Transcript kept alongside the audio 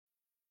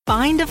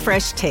Find a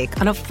fresh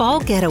take on a fall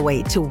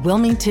getaway to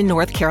Wilmington,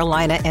 North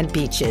Carolina and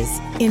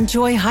beaches.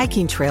 Enjoy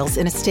hiking trails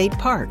in a state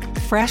park,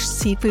 fresh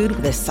seafood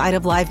with a side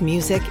of live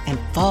music, and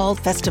fall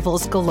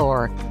festivals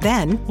galore.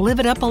 Then live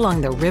it up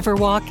along the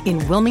Riverwalk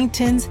in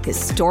Wilmington's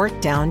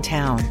historic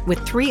downtown.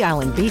 With 3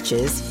 island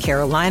beaches,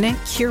 Carolina,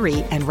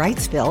 Curie, and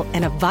Wrightsville,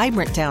 and a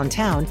vibrant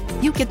downtown,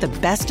 you get the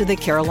best of the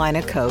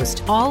Carolina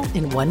coast all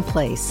in one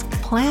place.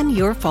 Plan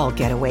your fall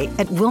getaway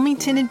at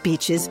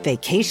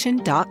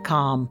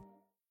WilmingtonandBeachesVacation.com.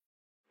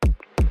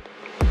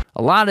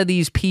 A lot of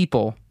these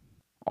people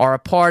are a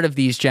part of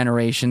these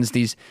generations,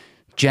 these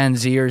Gen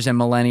Zers and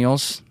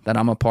millennials that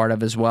I'm a part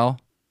of as well,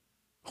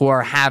 who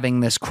are having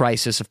this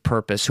crisis of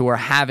purpose, who are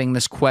having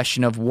this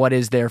question of what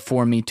is there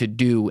for me to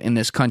do in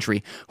this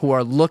country, who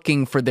are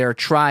looking for their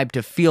tribe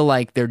to feel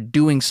like they're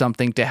doing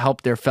something to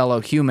help their fellow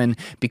human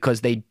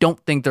because they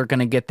don't think they're going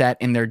to get that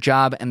in their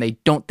job and they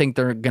don't think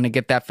they're going to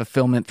get that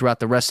fulfillment throughout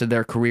the rest of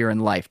their career in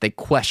life. They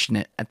question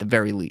it at the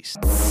very least.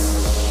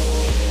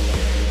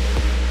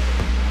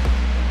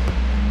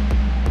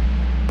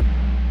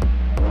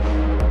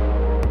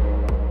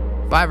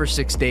 5 or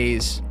 6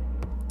 days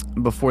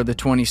before the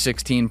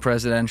 2016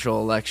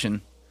 presidential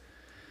election,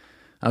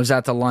 I was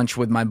out to lunch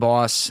with my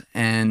boss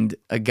and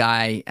a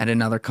guy at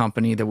another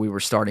company that we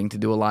were starting to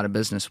do a lot of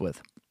business with.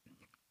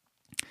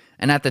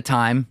 And at the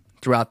time,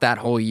 throughout that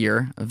whole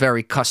year, a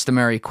very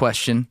customary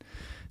question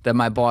that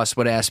my boss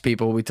would ask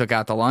people we took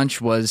out to lunch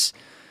was,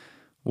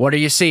 what are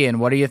you seeing?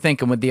 What are you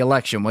thinking with the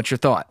election? What's your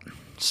thought?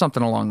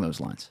 Something along those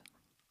lines.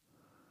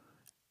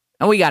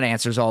 And we got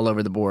answers all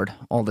over the board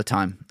all the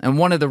time. And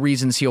one of the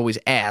reasons he always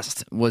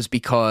asked was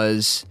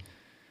because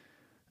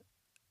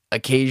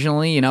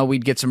occasionally,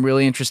 we'd get some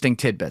really interesting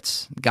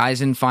tidbits.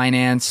 Guys in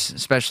finance,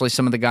 especially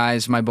some of the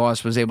guys my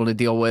boss was able to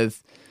deal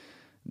with,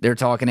 they're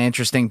talking to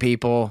interesting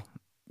people,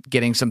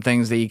 getting some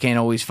things that you can't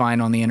always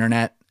find on the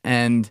internet.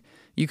 And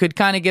you could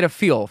kind of get a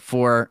feel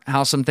for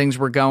how some things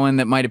were going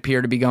that might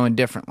appear to be going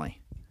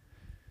differently.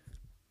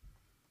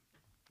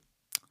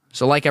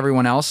 So like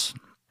everyone else,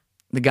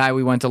 the guy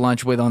we went to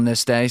lunch with on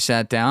this day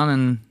sat down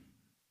and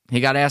he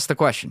got asked the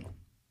question.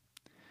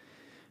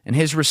 And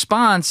his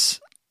response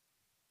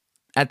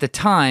at the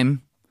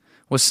time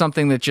was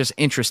something that just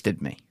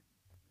interested me.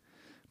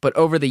 But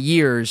over the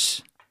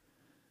years,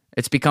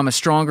 it's become a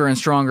stronger and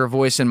stronger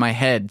voice in my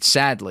head,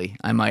 sadly,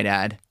 I might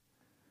add,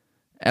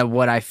 at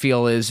what I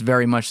feel is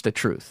very much the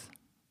truth.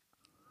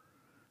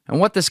 And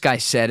what this guy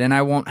said, and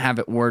I won't have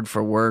it word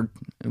for word,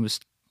 it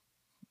was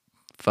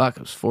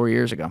 4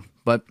 years ago,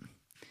 but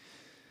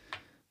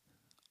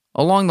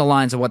along the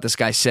lines of what this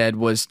guy said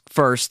was,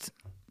 first,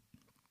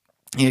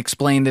 he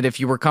explained that if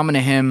you were coming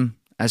to him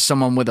as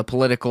someone with a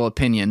political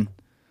opinion,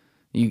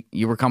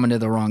 you were coming to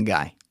the wrong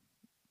guy.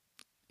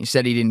 He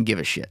said he didn't give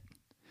a shit.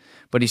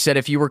 But he said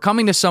if you were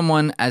coming to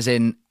someone as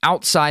an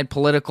outside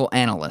political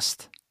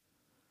analyst,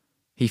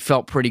 he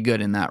felt pretty good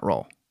in that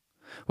role,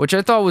 which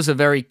I thought was a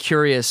very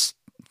curious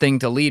thing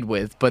to lead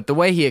with. But the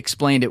way he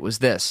explained it was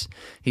this.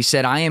 He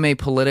said, I am a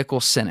political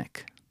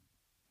cynic.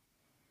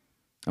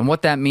 And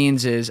what that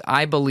means is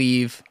I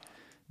believe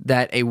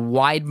that a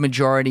wide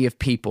majority of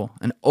people,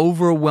 an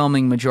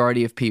overwhelming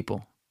majority of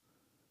people,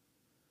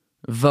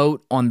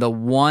 vote on the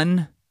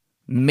one,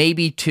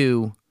 maybe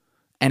two,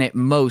 and at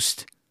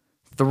most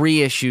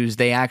 3 issues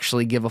they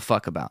actually give a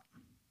fuck about.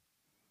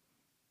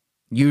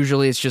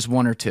 Usually it's just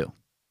 1 or 2.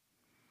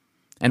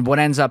 And what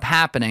ends up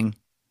happening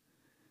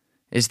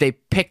is they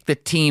pick the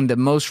team that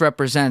most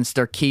represents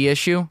their key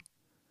issue,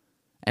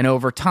 and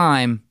over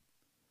time,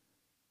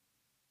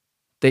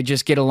 they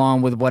just get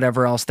along with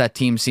whatever else that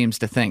team seems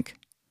to think.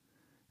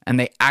 And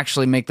they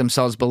actually make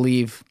themselves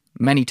believe,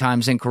 many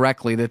times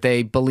incorrectly, that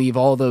they believe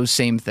all those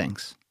same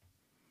things.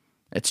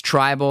 It's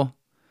tribal.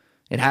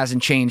 It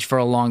hasn't changed for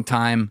a long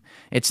time.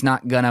 It's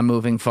not gonna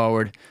moving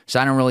forward. So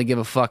I don't really give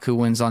a fuck who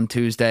wins on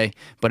Tuesday.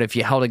 But if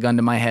you held a gun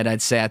to my head,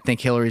 I'd say I think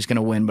Hillary's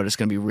gonna win, but it's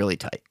gonna be really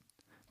tight.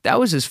 That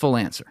was his full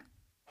answer.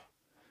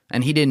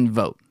 And he didn't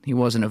vote. He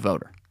wasn't a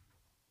voter.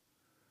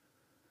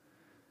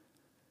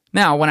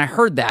 Now, when I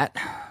heard that,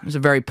 it was a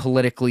very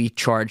politically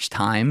charged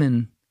time,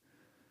 and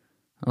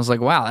I was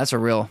like, wow, it's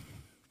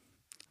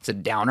a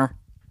downer.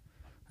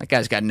 That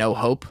guy's got no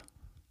hope.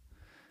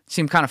 It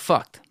seemed kind of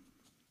fucked.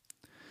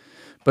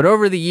 But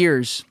over the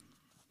years,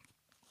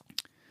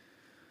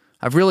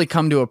 I've really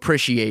come to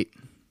appreciate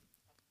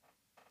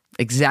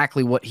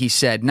exactly what he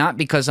said, not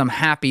because I'm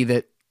happy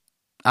that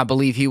I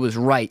believe he was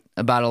right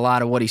about a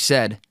lot of what he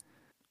said,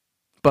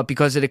 but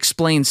because it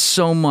explains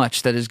so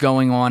much that is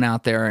going on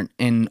out there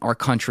in our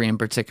country in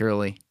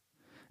particularly,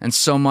 and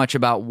so much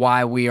about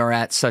why we are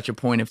at such a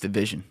point of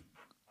division.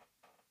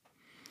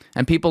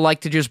 And people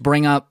like to just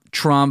bring up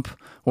Trump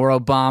or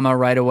Obama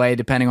right away,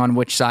 depending on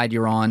which side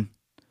you're on,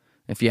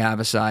 if you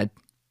have a side.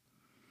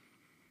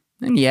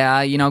 And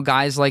yeah,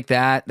 guys like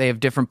that, they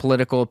have different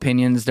political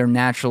opinions. They're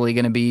naturally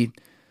going to be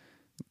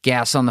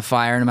gas on the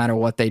fire no matter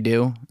what they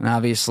do. And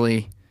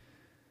obviously,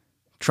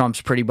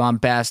 Trump's pretty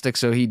bombastic,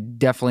 so he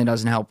definitely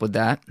doesn't help with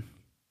that.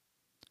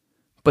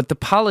 But the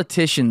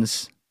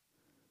politicians,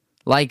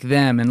 like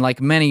them and like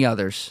many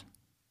others,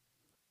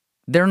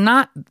 they're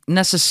not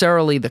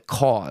necessarily the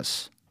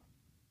cause.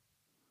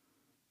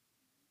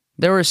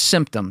 They're a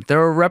symptom.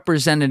 They're a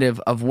representative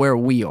of where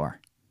we are.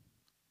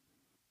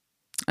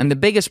 And the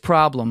biggest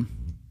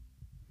problem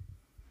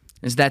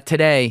is that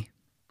today,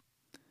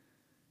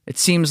 it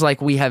seems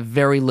like we have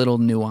very little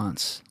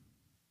nuance.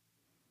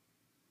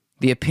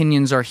 The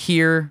opinions are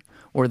here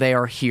or they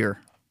are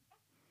here.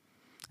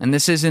 And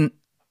this isn't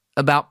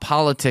about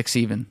politics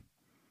even.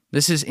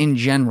 This is in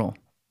general.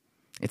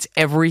 It's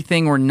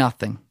everything or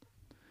nothing.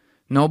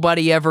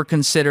 Nobody ever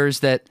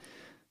considers that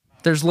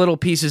there's little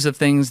pieces of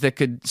things that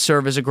could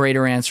serve as a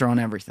greater answer on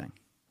everything.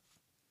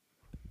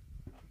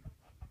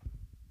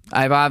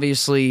 I've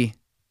obviously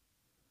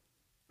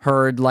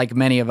heard, like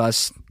many of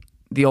us,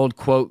 the old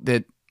quote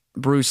that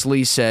Bruce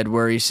Lee said,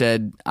 where he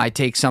said, I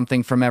take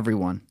something from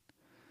everyone.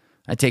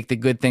 I take the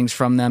good things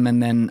from them,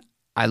 and then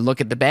I look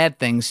at the bad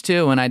things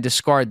too, and I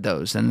discard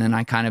those, and then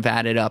I kind of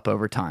add it up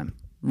over time.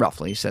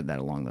 Roughly, he said that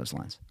along those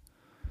lines.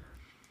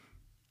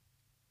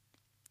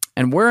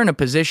 And we're in a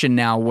position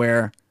now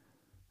where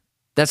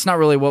that's not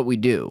really what we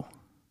do.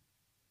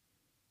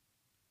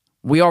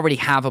 We already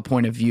have a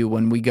point of view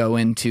when we go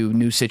into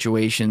new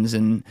situations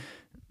and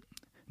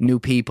new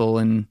people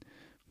and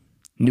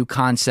new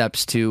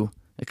concepts to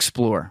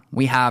explore.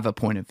 We have a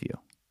point of view.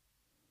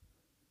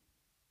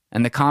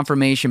 And the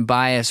confirmation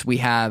bias we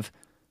have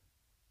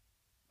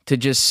to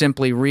just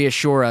simply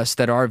reassure us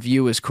that our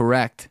view is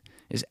correct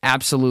is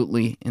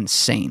absolutely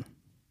insane.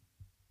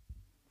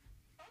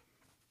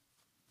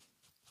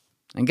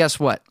 And guess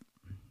what?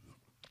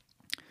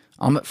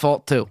 I'm at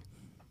fault too.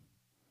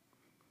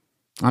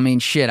 I mean,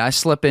 shit, I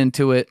slip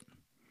into it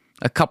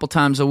a couple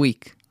times a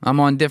week. I'm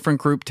on different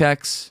group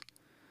texts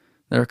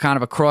that are kind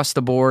of across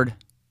the board.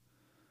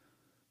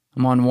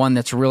 I'm on one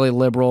that's really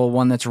liberal,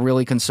 one that's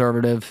really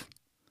conservative.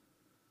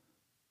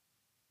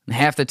 And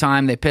half the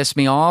time they piss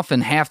me off,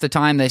 and half the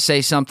time they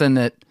say something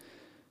that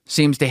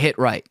seems to hit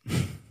right,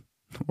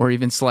 or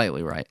even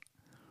slightly right.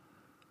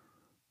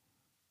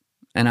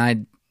 And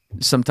I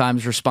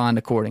sometimes respond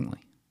accordingly.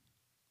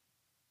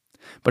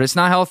 But it's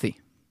not healthy.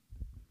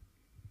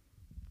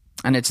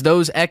 And it's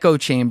those echo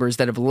chambers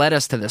that have led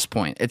us to this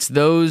point. It's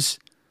those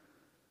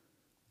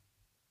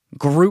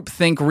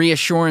groupthink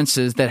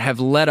reassurances that have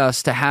led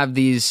us to have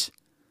these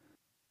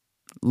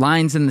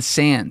lines in the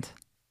sand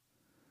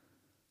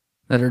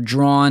that are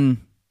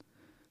drawn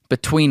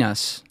between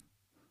us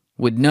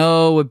with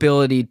no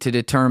ability to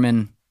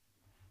determine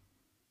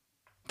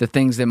the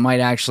things that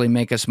might actually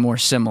make us more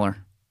similar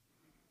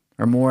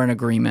or more in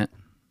agreement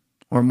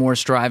or more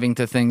striving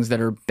to things that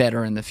are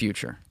better in the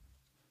future.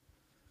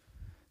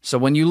 So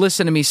when you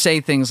listen to me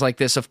say things like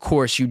this, of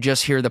course, you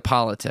just hear the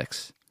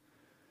politics.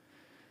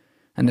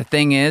 And the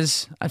thing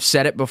is, I've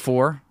said it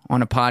before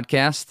on a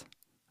podcast.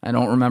 I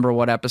don't remember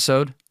what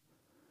episode.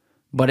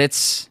 But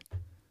it's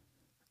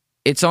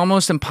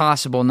almost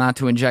impossible not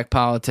to inject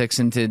politics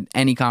into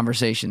any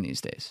conversation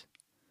these days.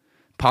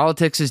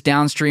 Politics is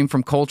downstream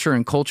from culture,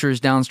 and culture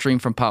is downstream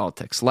from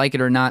politics. Like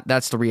it or not,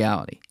 that's the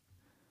reality.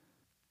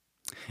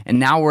 And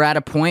now we're at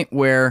a point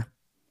where,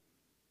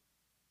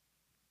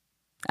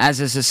 as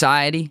a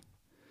society,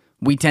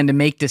 we tend to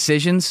make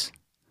decisions,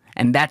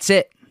 and that's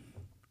it.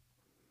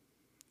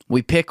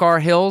 We pick our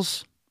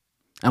hills,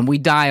 and we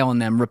die on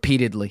them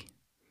repeatedly.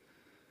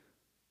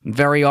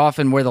 Very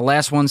often, we're the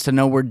last ones to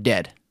know we're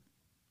dead.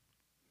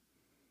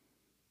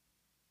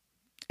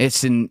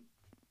 It's an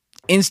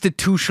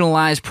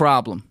institutionalized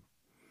problem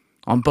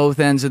on both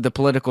ends of the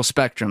political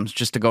spectrums,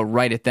 just to go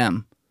right at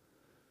them.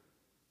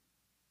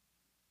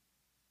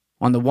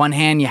 On the one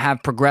hand, you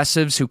have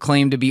progressives who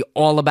claim to be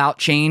all about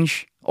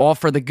change, all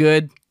for the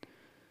good,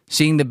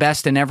 seeing the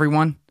best in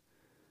everyone.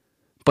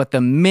 But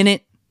the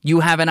minute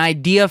you have an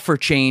idea for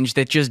change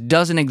that just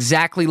doesn't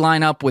exactly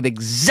line up with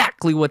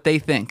exactly what they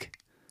think,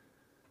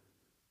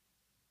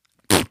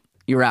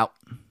 you're out.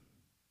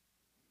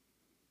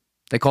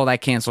 They call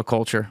that cancel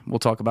culture. We'll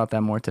talk about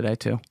that more today,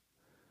 too.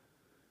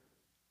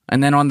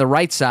 And then on the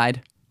right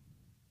side,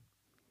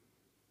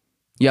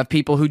 you have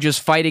people who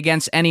just fight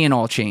against any and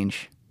all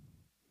change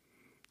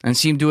and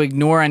seem to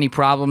ignore any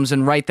problems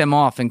and write them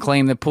off and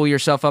claim that pull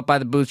yourself up by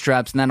the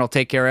bootstraps and that'll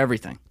take care of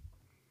everything,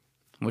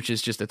 which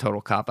is just a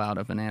total cop-out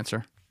of an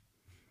answer.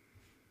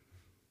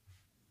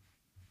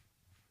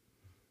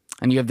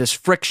 And you have this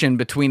friction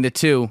between the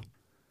two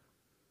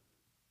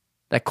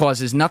that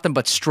causes nothing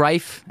but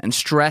strife and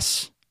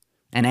stress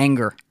and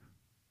anger.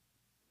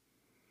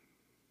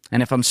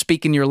 And if I'm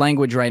speaking your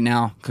language right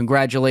now,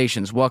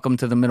 congratulations. Welcome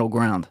to the middle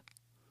ground.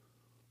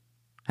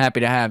 Happy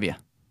to have you.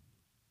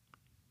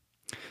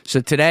 So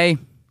today,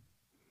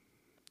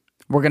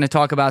 we're going to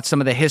talk about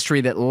some of the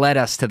history that led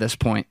us to this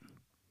point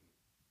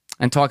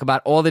and talk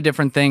about all the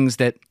different things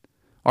that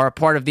are a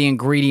part of the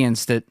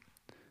ingredients that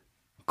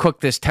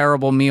cook this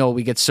terrible meal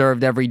we get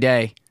served every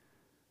day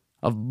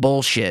of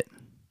bullshit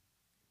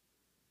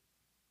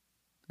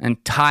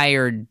and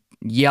tired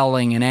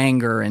yelling and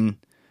anger and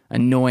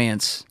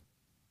annoyance.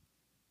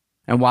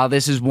 And while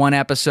this is one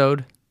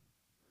episode,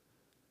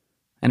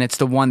 and it's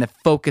the one that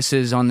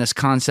focuses on this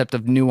concept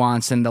of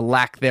nuance and the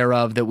lack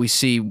thereof that we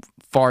see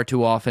far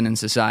too often in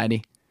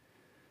society.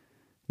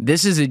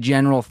 This is a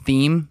general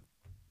theme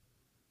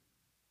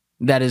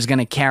that is going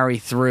to carry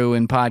through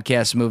in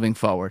podcasts moving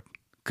forward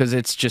because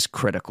it's just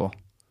critical.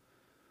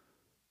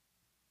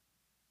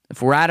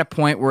 If we're at a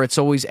point where it's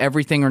always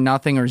everything or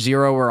nothing or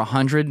 0 or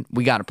 100,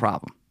 we got a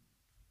problem.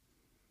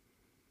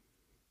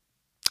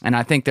 And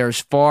I think there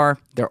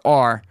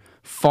are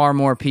far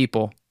more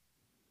people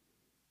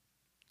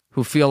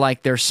who feel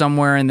like they're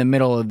somewhere in the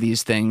middle of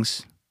these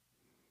things,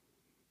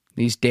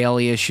 these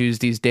daily issues,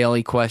 these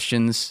daily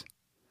questions,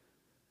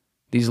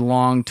 these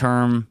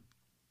long-term,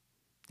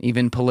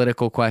 even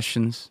political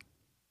questions.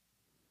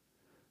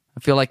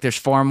 I feel like there's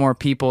far more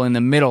people in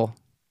the middle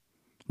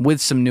with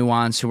some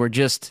nuance who are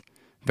just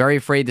very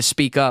afraid to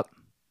speak up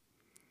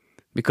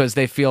because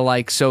they feel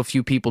like so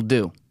few people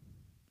do.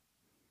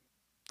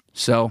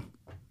 So,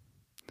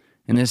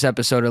 in this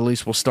episode, at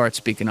least we'll start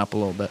speaking up a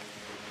little bit.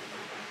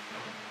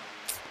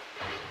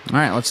 All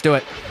right, let's do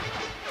it.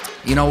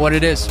 You know what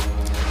it is.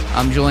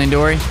 I'm Julian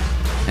Dory,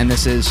 and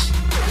this is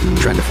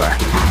Trend of Fire.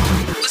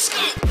 Let's go!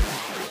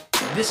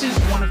 This is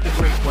one of the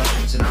great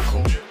questions in our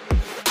culture.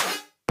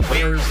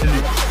 Where is the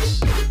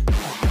nuance?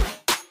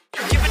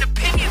 You're giving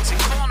opinions and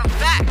calling them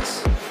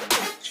facts.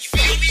 You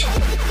feel me?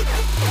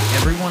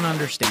 Everyone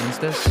understands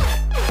this,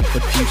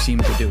 but few seem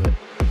to do it.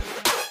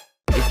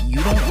 If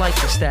you don't like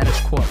the status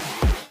quo,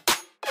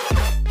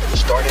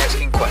 start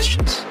asking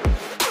questions.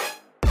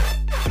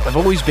 I've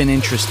always been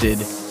interested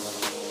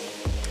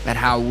at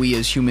how we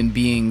as human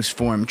beings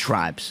form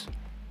tribes,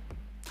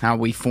 how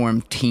we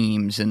form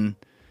teams and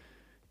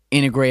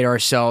integrate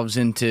ourselves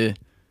into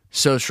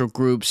social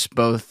groups,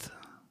 both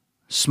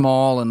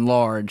small and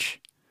large,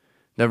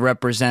 that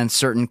represent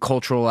certain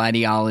cultural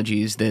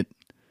ideologies that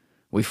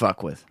we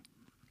fuck with.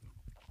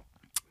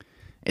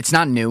 It's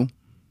not new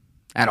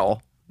at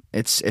all.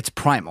 It's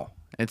primal.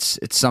 It's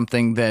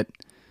something that,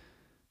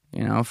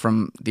 you know,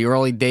 from the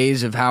early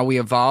days of how we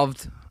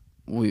evolved,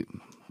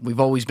 we've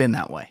always been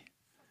that way.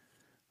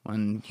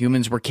 When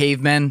humans were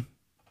cavemen,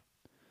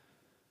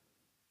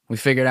 we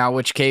figured out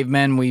which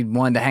cavemen we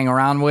wanted to hang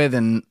around with,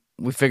 and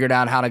we figured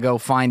out how to go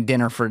find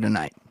dinner for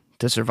tonight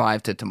to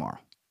survive to tomorrow.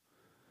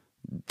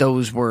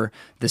 Those were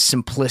the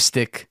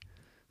simplistic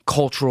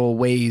cultural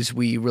ways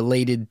we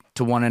related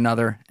to one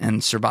another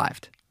and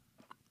survived.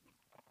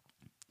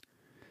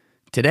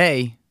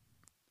 Today,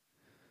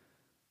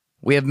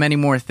 we have many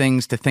more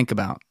things to think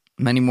about,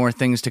 many more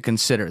things to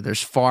consider.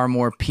 There's far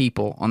more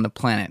people on the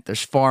planet.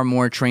 There's far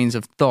more trains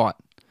of thought,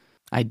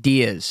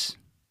 ideas,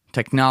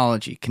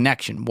 technology,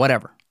 connection,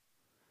 whatever.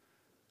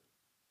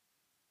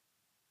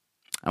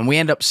 And we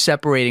end up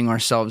separating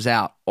ourselves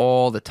out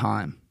all the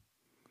time.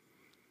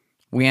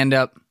 We end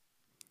up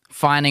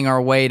finding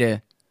our way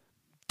to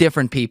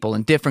different people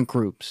and different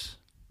groups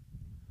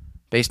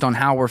based on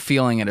how we're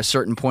feeling at a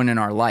certain point in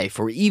our life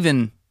or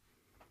even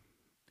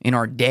in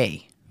our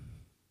day.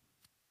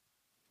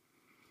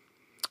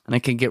 And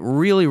it can get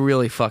really,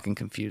 really fucking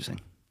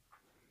confusing.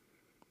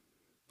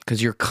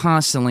 Because you're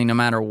constantly, no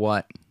matter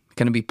what,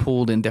 going to be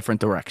pulled in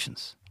different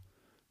directions.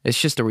 It's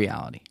just a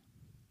reality.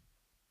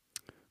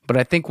 But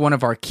I think one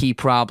of our key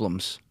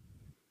problems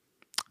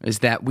is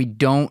that we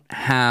don't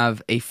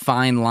have a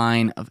fine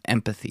line of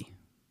empathy.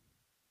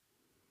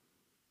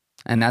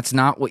 And that's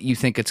not what you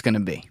think it's going to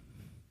be.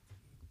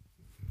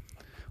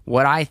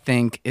 What I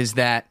think is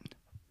that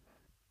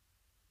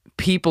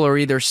people are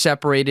either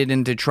separated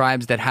into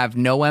tribes that have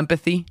no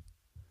empathy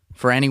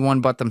for anyone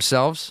but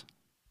themselves,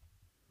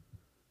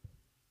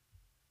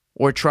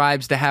 or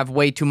tribes that have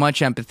way too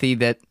much empathy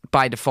that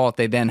by default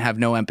they then have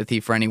no empathy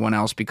for anyone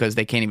else because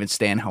they can't even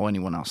stand how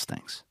anyone else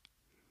thinks.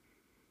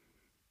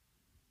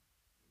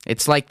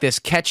 It's like this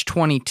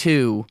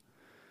catch-22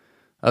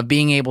 of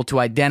being able to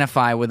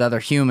identify with other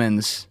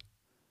humans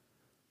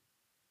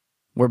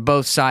where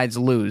both sides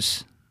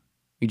lose.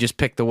 You just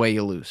pick the way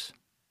you lose.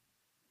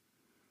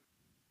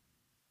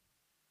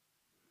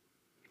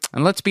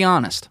 And let's be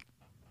honest.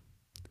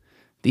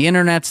 The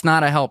internet's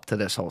not a help to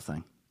this whole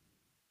thing.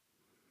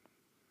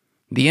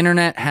 The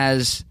internet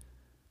has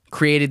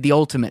created the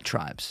ultimate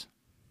tribes.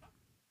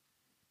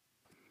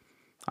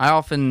 I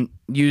often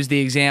use the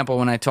example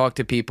when I talk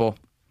to people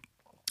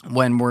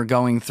when we're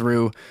going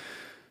through,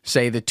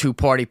 say, the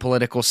two-party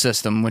political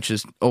system, which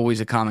is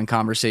always a common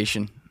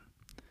conversation,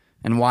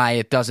 and why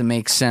it doesn't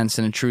make sense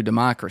in a true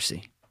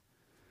democracy.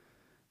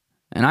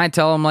 And I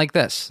tell them like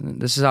this.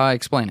 This is how I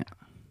explain it.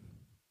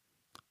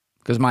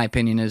 Because my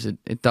opinion is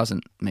it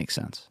doesn't make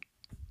sense.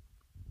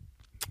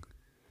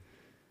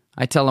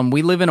 I tell them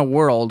we live in a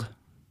world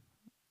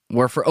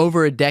where for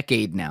over a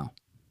decade now,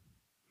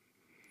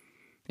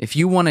 if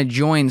you want to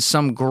join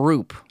some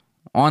group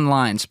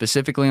online,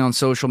 specifically on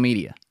social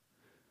media,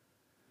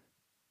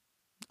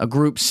 a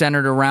group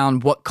centered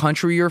around what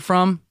country you're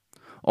from,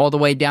 all the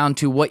way down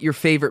to what your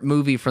favorite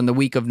movie from the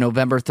week of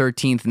November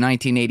 13th,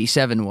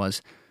 1987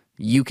 was,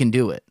 you can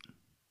do it.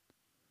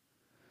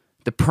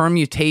 The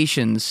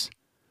permutations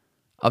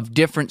of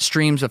different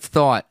streams of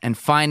thought and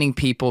finding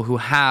people who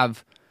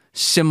have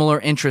similar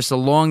interests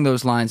along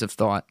those lines of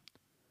thought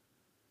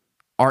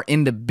are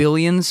in the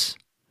billions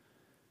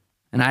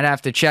And I'd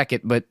have to check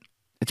it, but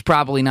it's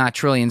probably not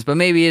trillions, but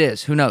maybe it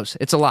is. Who knows?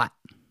 It's a lot.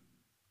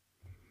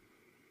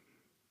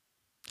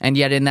 And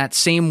yet in that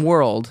same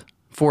world,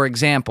 for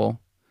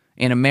example,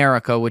 in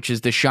America, which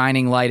is the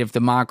shining light of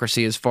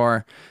democracy as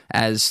far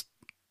as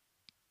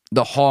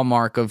the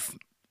hallmark of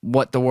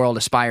what the world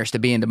aspires to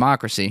be in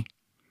democracy,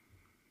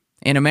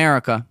 in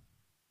America,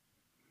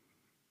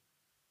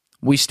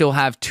 we still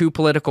have two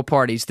political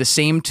parties, the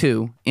same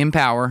two in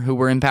power, who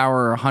were in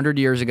power 100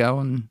 years ago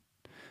and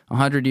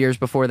 100 years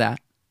before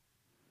that,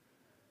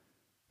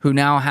 who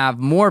now have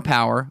more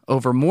power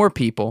over more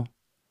people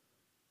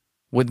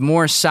with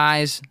more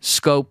size,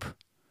 scope,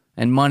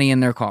 and money in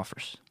their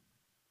coffers.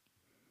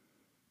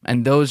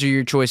 And those are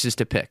your choices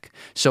to pick.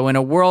 So in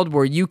a world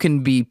where you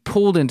can be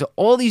pulled into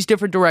all these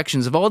different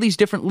directions of all these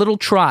different little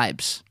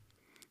tribes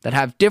that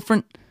have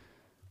different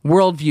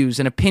worldviews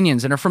and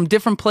opinions and are from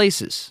different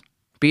places,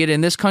 be it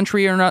in this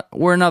country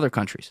or in other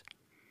countries,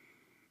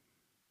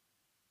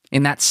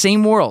 in that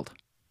same world,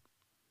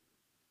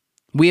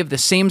 we have the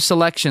same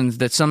selections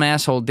that some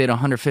asshole did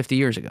 150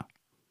 years ago.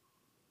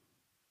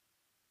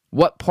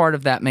 What part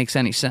of that makes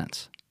any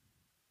sense?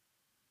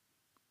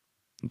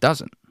 It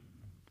doesn't.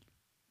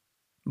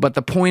 But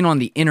the point on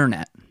the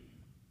internet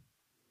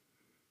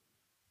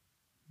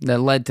that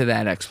led to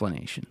that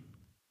explanation,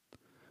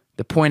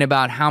 the point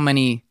about how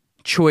many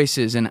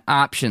choices and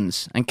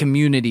options and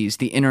communities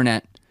the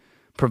internet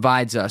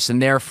provides us,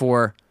 and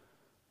therefore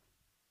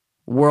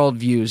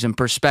worldviews and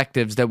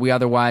perspectives that we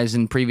otherwise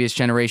in previous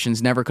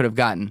generations never could have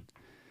gotten.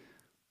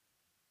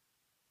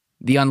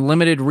 The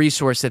unlimited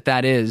resource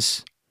that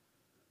is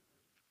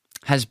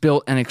has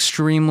built an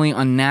extremely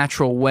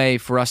unnatural way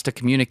for us to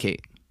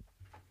communicate.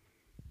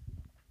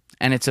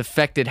 And it's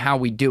affected how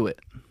we do it.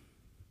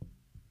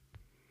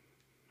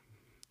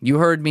 You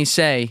heard me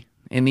say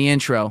in the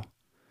intro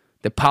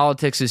that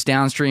politics is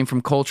downstream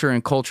from culture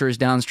and culture is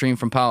downstream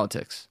from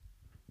politics.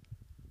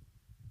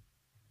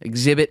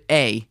 Exhibit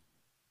A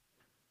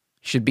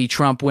should be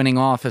Trump winning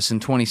office in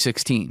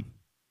 2016.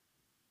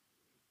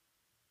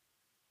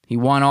 He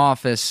won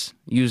office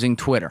using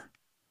Twitter.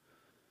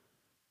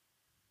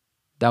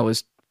 That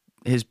was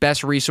his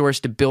best resource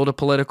to build a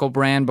political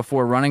brand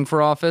before running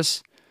for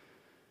office,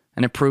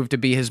 and it proved to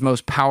be his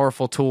most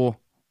powerful tool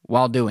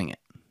while doing it.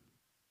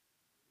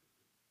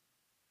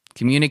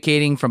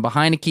 Communicating from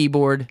behind a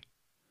keyboard,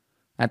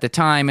 at the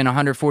time in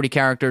 140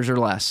 characters or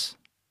less.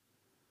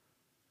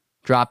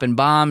 Dropping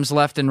bombs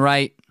left and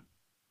right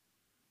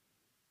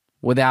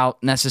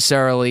without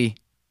necessarily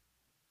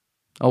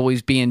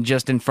always being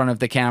just in front of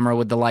the camera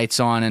with the lights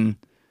on and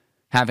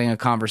having a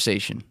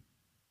conversation.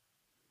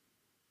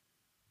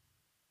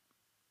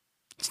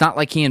 It's not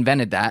like he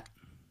invented that.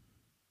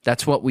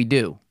 That's what we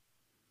do.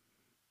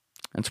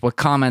 That's what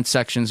comment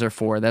sections are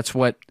for. That's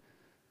what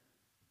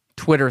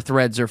Twitter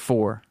threads are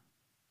for.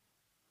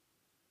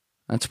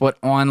 That's what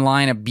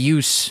online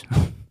abuse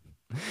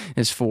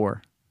is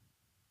for.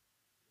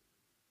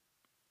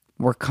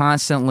 We're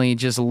constantly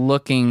just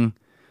looking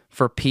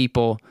for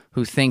people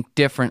who think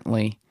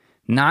differently,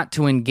 not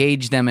to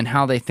engage them in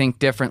how they think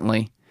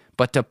differently,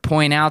 but to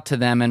point out to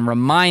them and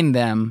remind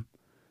them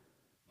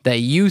that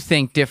you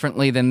think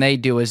differently than they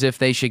do, as if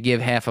they should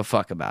give half a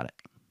fuck about it.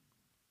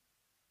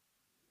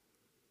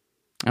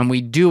 And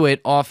we do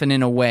it often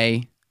in a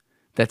way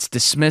that's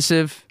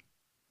dismissive,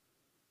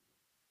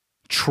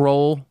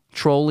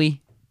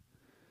 trolly,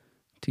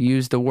 to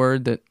use the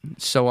word that's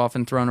so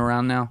often thrown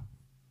around now,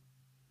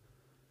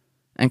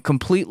 and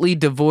completely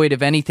devoid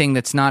of anything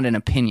that's not an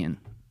opinion.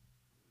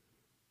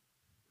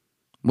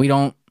 We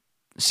don't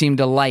seem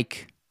to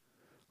like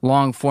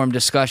long-form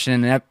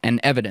discussion and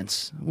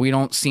evidence. We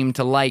don't seem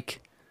to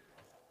like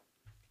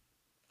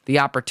the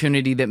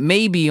opportunity that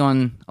maybe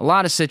on a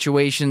lot of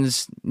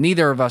situations,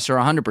 neither of us are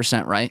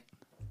 100% right.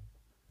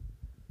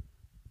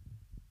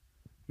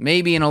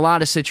 Maybe in a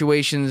lot of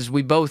situations,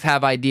 we both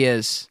have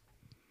ideas,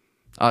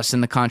 us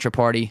and the Contra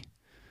Party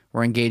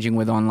we're engaging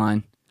with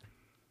online,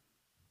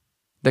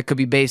 that could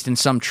be based in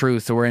some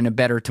truth or in a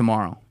better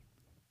tomorrow.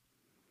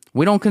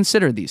 We don't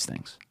consider these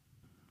things.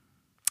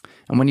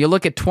 And when you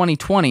look at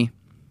 2020,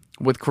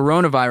 with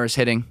coronavirus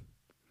hitting,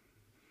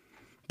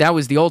 that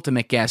was the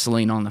ultimate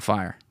gasoline on the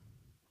fire.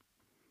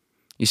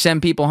 You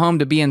send people home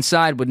to be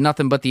inside with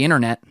nothing but the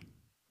internet.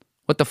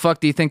 What the fuck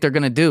do you think they're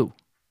going to do?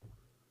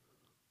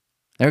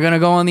 They're going to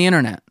go on the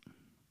internet.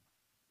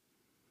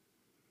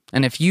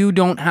 And if you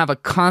don't have a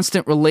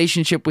constant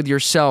relationship with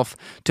yourself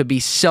to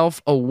be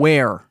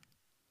self-aware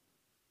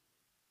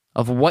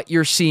of what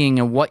you're seeing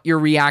and what you're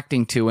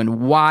reacting to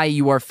and why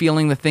you are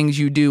feeling the things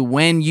you do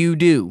when you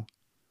do,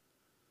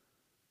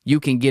 you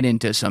can get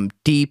into some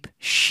deep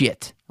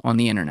shit on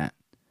the internet.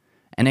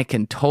 And it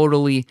can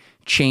totally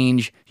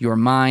change your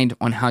mind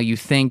on how you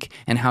think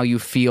and how you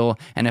feel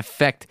and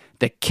affect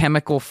the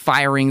chemical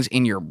firings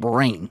in your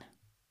brain.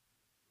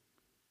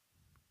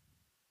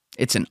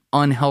 It's an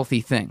unhealthy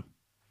thing.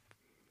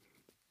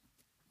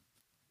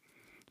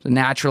 So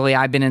naturally,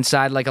 I've been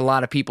inside like a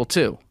lot of people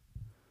too.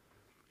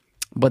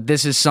 But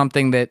this is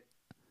something that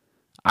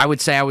I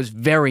would say I was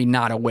very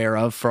not aware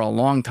of for a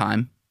long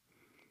time.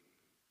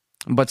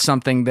 but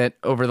something that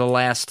over the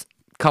last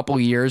couple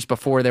years,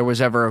 before there was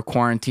ever a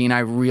quarantine, I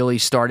really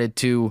started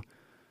to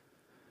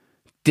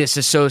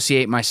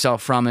disassociate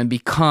myself from and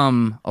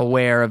become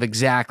aware of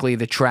exactly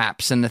the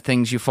traps and the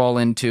things you fall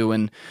into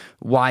and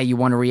why you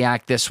want to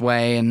react this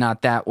way and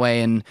not that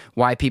way and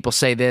why people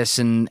say this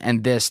and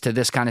this to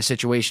this kind of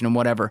situation and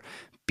whatever.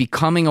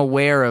 Becoming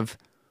aware of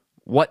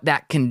what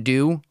that can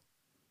do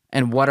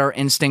and what our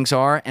instincts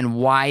are and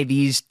why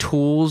these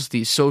tools,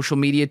 these social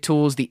media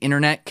tools, the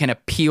internet can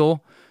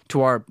appeal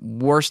to our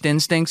worst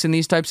instincts in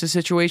these types of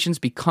situations,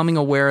 becoming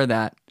aware of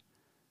that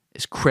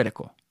is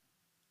critical.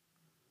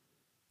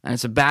 And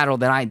it's a battle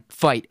that I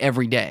fight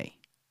every day.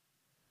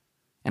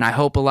 And I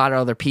hope a lot of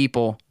other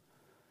people,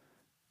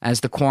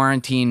 as the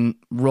quarantine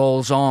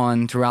rolls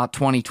on throughout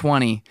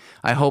 2020,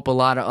 I hope a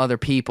lot of other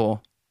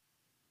people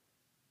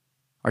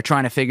are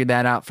trying to figure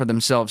that out for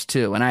themselves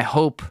too. And I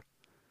hope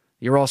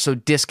you're also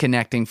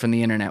disconnecting from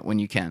the internet when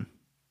you can.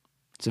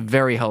 It's a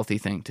very healthy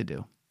thing to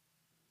do.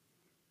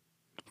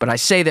 But I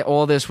say that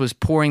all this was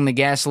pouring the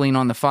gasoline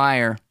on the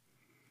fire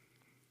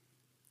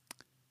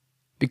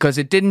because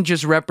it didn't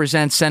just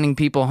represent sending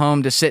people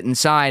home to sit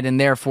inside and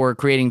therefore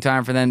creating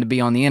time for them to be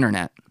on the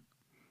internet.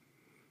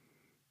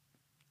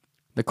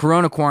 The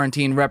corona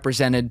quarantine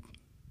represented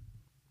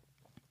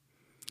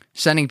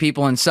sending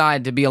people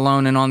inside to be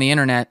alone and on the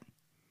internet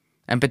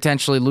and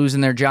potentially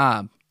losing their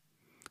job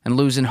and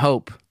losing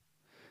hope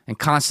and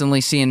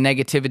constantly seeing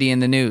negativity in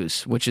the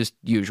news, which is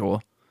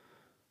usual.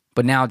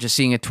 But now just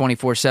seeing it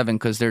 24/7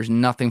 because there's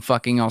nothing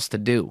fucking else to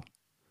do.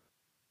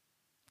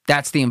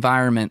 That's the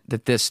environment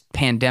that this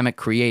pandemic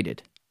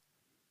created.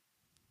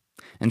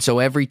 And so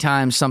every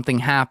time something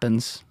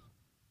happens,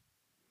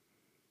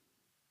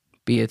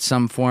 be it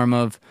some form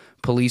of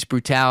police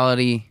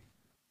brutality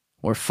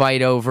or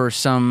fight over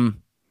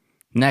some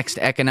next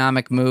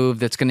economic move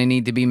that's going to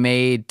need to be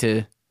made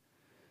to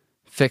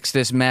fix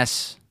this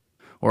mess,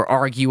 or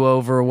argue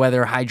over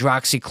whether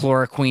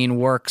hydroxychloroquine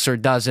works or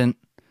doesn't,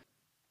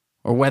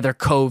 or whether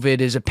COVID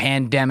is a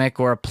pandemic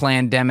or a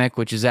plandemic,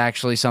 which is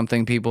actually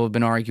something people have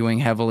been arguing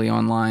heavily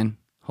online.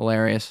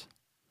 Hilarious.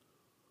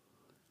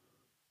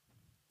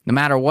 No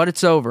matter what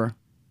it's over,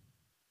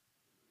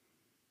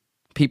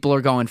 people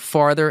are going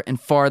farther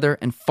and farther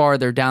and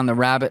farther down the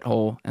rabbit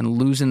hole and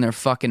losing their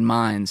fucking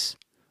minds,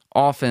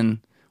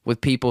 often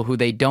with people who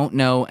they don't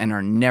know and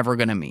are never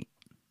going to meet.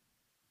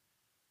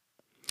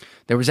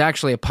 There was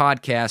actually a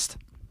podcast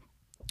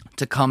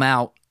to come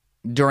out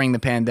during the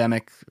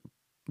pandemic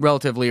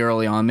relatively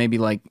early on, maybe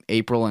like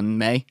April and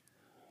May,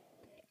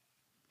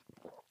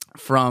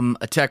 from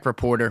a tech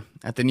reporter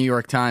at the New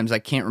York Times. I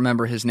can't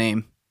remember his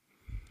name,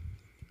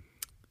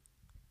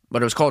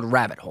 but it was called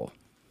Rabbit Hole.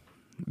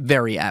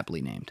 Very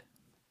aptly named.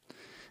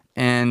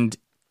 And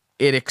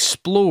it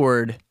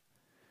explored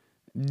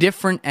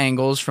different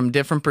angles from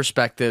different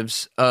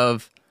perspectives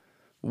of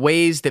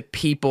ways that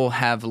people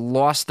have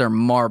lost their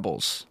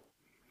marbles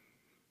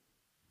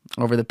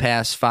over the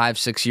past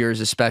 5-6 years,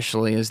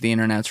 especially as the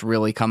internet's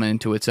really coming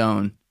into its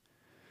own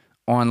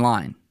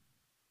online,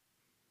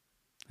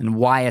 and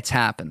why it's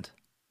happened,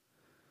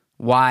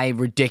 why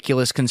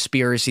ridiculous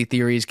conspiracy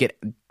theories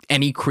get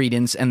any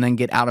credence and then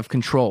get out of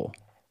control,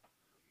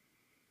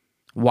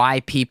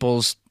 why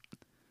people's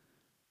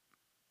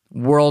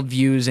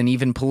worldviews and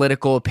even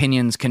political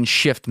opinions can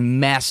shift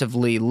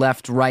massively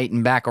left, right,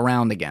 and back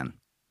around again,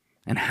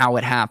 and how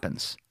it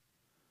happens.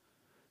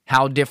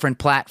 How different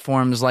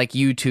platforms like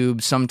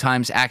YouTube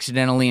sometimes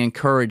accidentally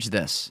encourage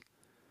this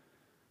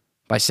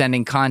by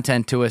sending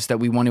content to us that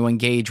we want to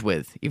engage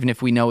with, even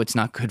if we know it's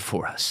not good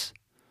for us.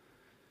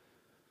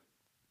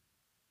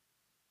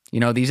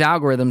 You know, these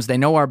algorithms, they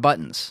know our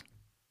buttons.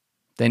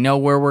 They know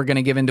where we're going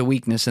to give into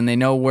weakness, and they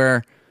know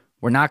where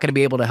we're not going to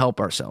be able to help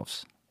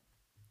ourselves.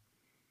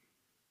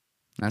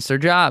 That's their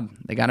job.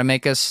 They got to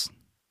make us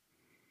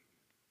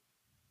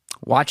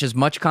watch as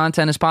much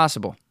content as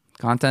possible.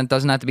 Content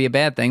doesn't have to be a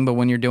bad thing, but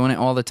when you're doing it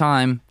all the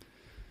time,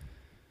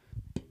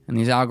 and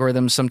these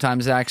algorithms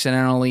sometimes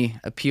accidentally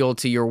appeal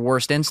to your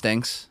worst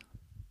instincts,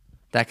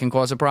 that can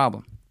cause a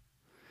problem.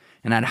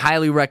 And I'd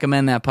highly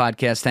recommend that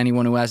podcast to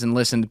anyone who hasn't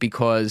listened,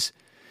 because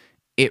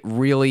it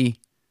really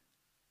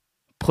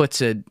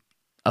puts a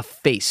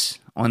face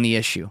on the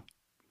issue.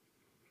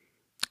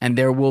 And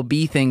there will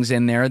be things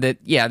in there that,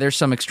 yeah, there's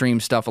some extreme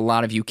stuff a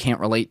lot of you can't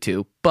relate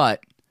to,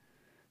 but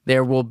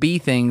there will be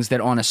things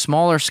that on a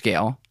smaller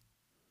scale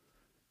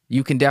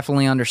you can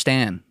definitely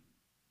understand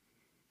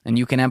and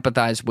you can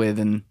empathize with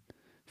and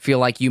feel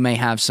like you may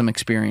have some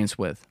experience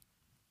with.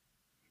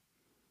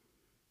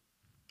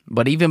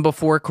 But even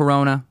before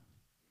Corona,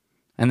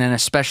 and then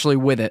especially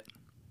with it,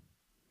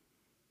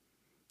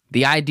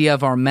 the idea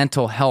of our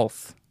mental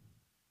health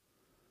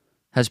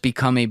has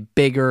become a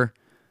bigger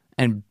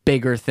and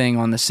bigger thing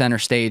on the center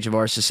stage of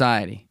our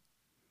society.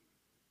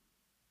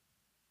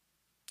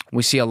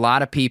 We see a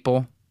lot of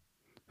people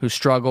who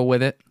struggle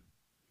with it.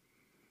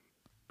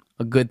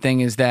 A good thing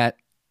is that,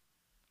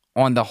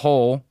 on the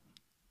whole,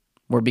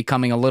 we're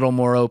becoming a little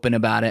more open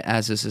about it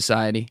as a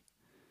society.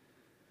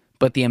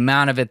 But the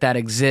amount of it that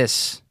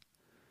exists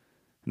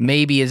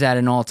maybe is at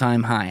an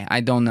all-time high.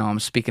 I don't know. I'm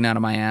speaking out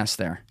of my ass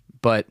there.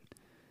 But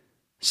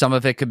some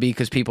of it could be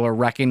because people are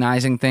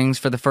recognizing things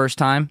for the first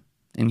time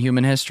in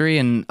human history,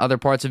 and other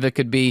parts of it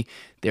could be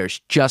there's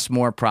just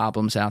more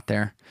problems out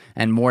there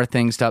and more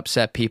things to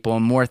upset people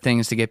and more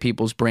things to get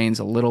people's brains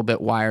a little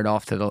bit wired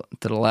off to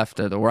the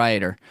left or the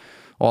right or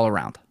all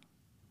around.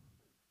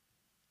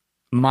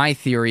 My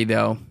theory,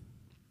 though,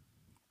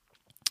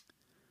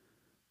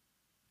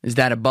 is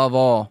that above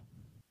all,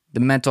 the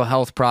mental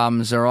health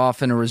problems are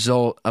often a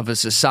result of a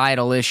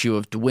societal issue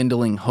of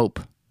dwindling hope.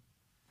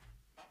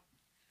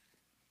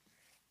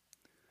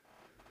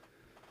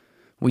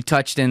 We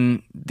touched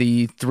in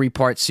the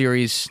 3-part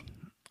series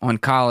on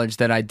college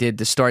that I did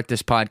to start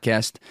this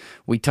podcast.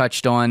 We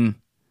touched on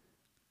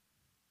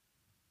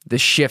the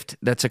shift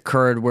that's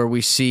occurred where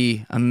we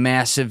see a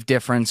massive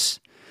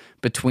difference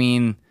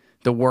between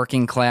the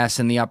working class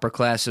and the upper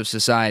class of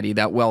society,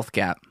 that wealth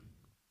gap.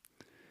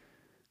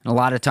 And a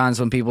lot of times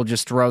when people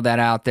just throw that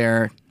out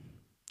there,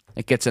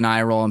 it gets an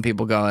eye roll and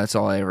people go, that's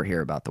all I ever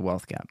hear about, the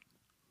wealth gap.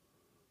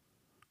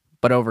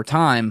 But over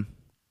time,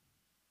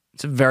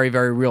 it's a very,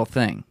 very real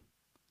thing.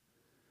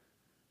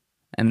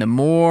 And the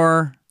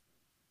more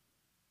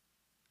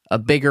a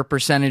bigger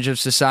percentage of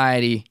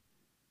society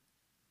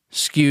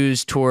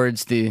skews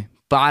towards the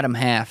bottom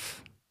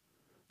half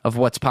of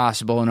what's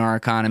possible in our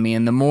economy,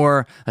 and the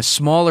more a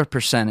smaller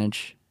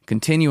percentage,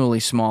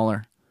 continually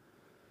smaller,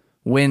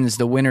 wins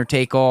the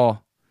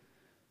winner-take-all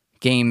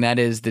game that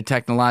is the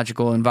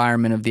technological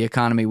environment of the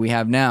economy we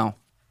have now,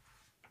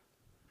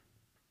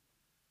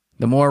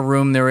 the more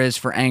room there is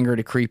for anger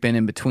to creep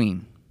in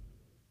between.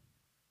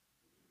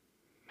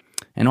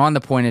 And on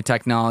the point of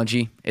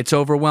technology, it's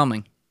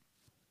overwhelming.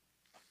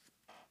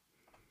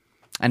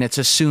 And it's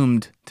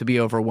assumed to be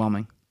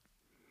overwhelming.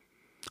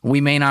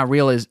 We may not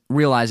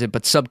realize it,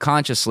 but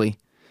subconsciously,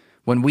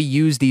 when we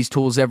use these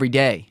tools every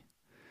day,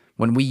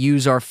 when we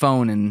use our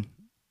phone and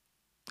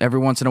every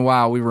once in a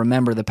while we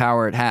remember the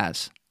power it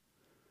has.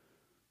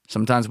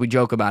 Sometimes we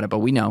joke about it, but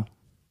we know.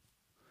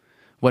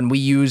 When we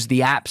use the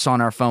apps on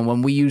our phone,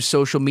 when we use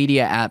social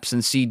media apps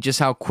and see just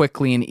how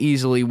quickly and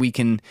easily we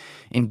can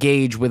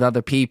engage with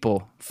other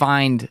people,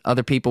 find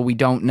other people we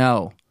don't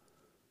know,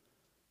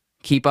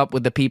 keep up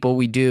with the people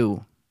we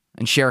do,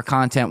 and share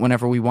content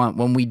whenever we want.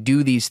 When we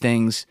do these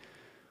things,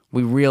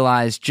 we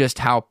realize just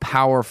how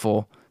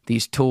powerful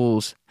these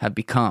tools have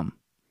become.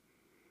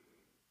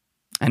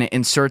 And it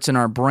inserts in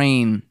our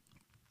brain,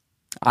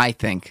 I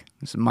think,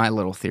 this is my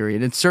little theory,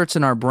 it inserts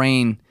in our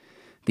brain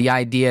the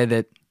idea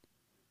that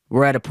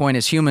we're at a point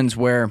as humans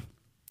where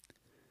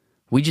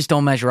we just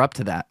don't measure up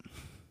to that.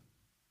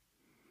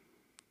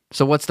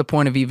 So what's the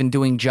point of even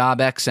doing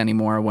Job X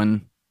anymore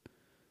when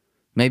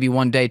maybe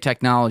one day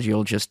technology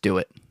will just do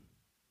it?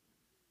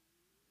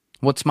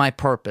 What's my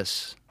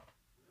purpose?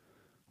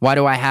 Why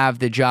do I have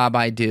the job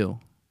I do?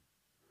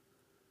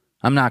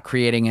 I'm not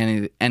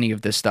creating any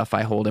of this stuff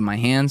I hold in my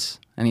hands,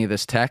 any of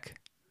this tech.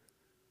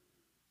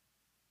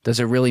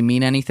 Does it really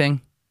mean anything?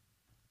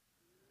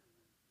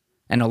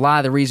 And a lot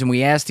of the reason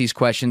we ask these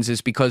questions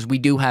is because we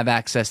do have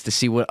access to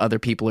see what other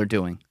people are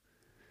doing.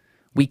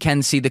 We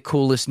can see the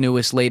coolest,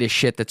 newest, latest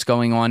shit that's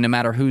going on no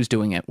matter who's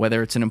doing it,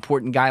 whether it's an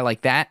important guy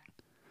like that,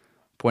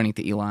 pointing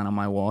to Elon on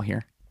my wall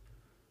here,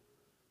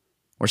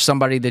 or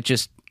somebody that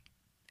just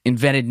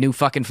invented new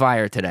fucking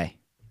fire today,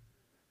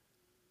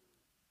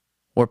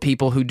 or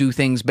people who do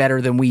things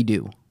better than we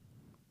do.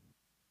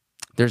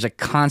 There's a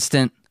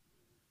constant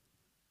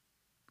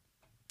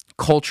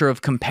culture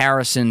of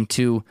comparison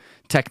to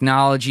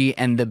technology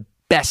and the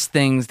best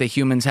things that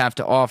humans have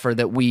to offer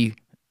that we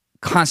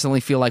constantly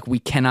feel like we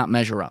cannot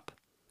measure up.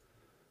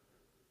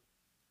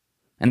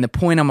 And the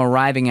point I'm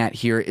arriving at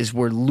here is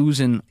we're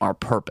losing our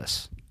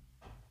purpose.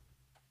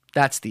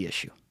 That's the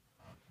issue.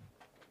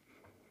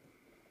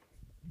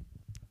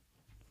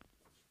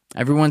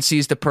 Everyone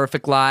sees the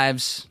perfect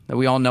lives that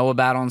we all know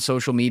about on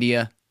social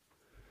media,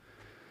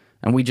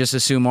 and we just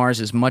assume ours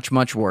is much,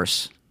 much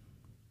worse.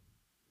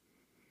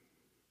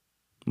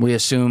 We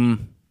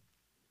assume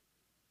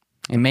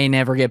it may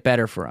never get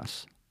better for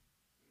us.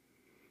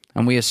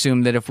 And we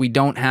assume that if we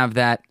don't have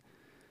that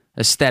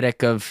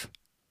aesthetic of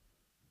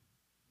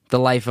the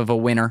life of a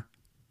winner,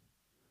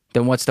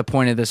 then what's the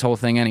point of this whole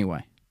thing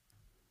anyway?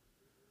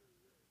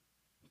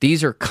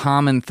 These are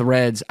common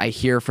threads I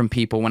hear from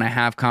people when I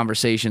have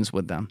conversations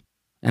with them,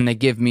 and they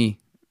give me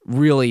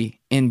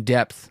really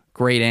in-depth,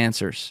 great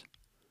answers.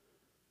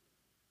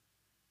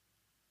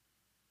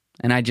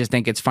 And I just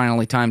think it's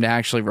finally time to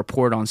actually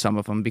report on some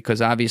of them,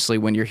 because obviously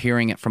when you're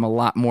hearing it from a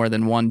lot more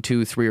than 1,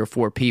 2, 3, or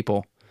 4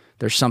 people,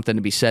 there's something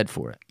to be said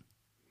for it.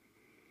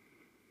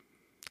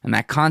 And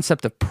that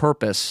concept of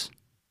purpose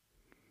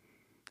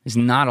is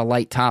not a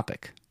light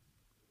topic.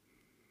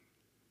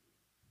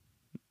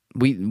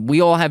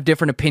 We all have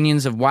different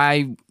opinions of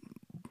why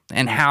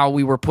and how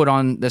we were put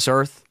on this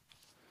earth.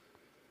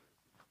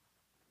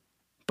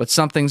 But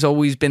something's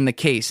always been the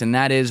case, and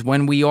that is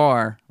when we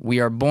are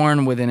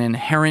born with an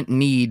inherent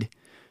need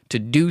to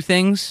do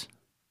things,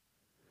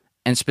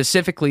 and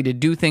specifically to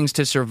do things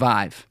to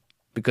survive,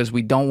 because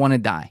we don't want to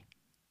die.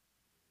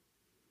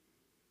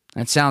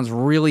 That sounds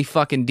really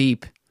fucking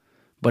deep,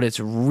 but it's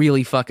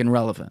really fucking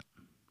relevant.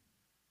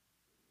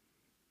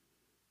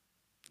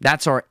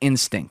 That's our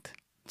instinct.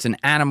 It's an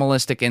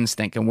animalistic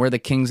instinct, and we're the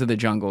kings of the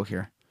jungle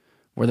here.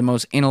 We're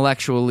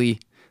the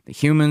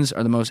humans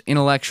are the most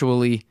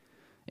intellectually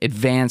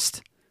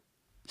advanced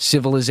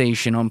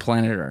civilization on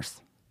planet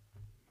Earth.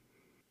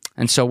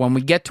 And so when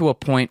we get to a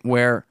point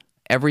where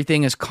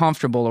everything is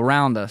comfortable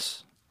around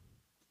us,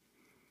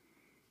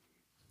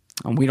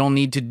 and we don't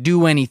need to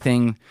do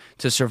anything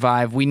to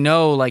survive, we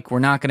know like we're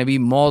not going to be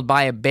mauled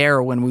by a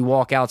bear when we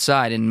walk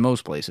outside in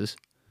most places.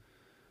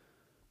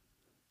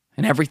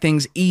 And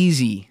everything's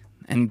easy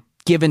and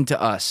given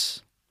to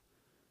us.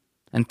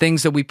 And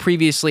things that we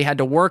previously had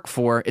to work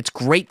for, it's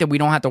great that we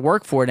don't have to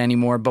work for it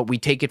anymore, but we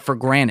take it for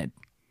granted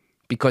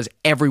because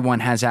everyone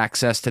has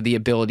access to the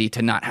ability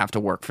to not have to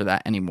work for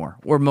that anymore,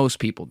 or most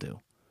people do.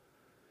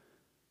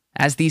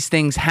 As these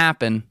things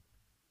happen,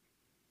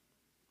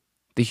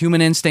 the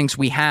human instincts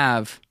we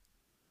have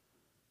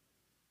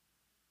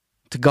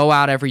to go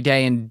out every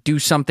day and do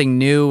something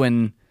new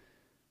and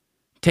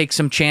take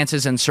some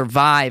chances and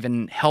survive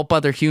and help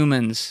other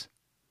humans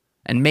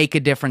and make a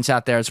difference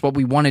out there. It's what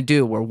we want to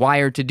do. We're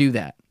wired to do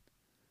that.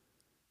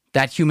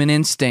 That human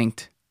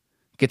instinct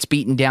gets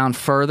beaten down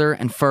further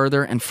and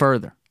further and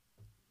further.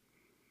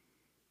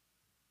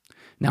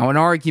 Now, an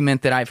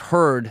argument that I've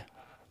heard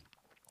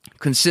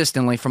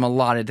consistently from a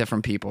lot of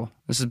different people,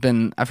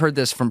 I've heard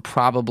this from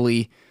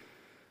probably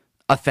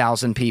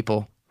 1,000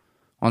 people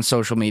on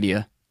social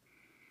media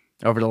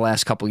over the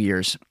last couple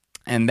years.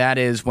 And that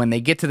is when they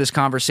get to this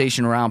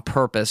conversation around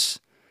purpose,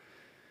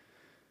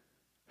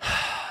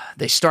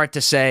 they start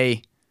to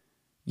say,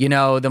 you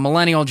know, the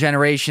millennial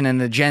generation and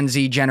the Gen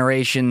Z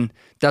generation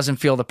doesn't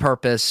feel the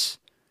purpose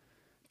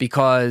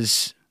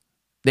because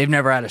they've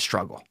never had a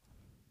struggle.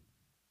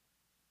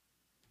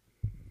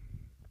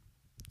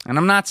 And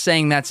I'm not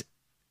saying that's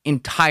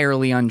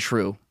entirely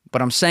untrue,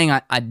 but I'm saying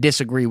I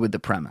disagree with the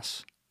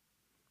premise.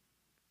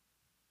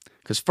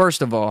 Because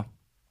first of all,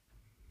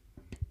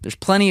 there's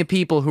plenty of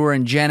people who are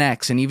in Gen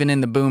X and even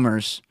in the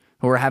boomers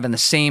who are having the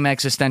same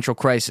existential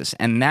crisis.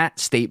 And that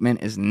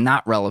statement is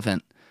not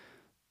relevant,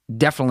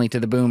 definitely to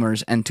the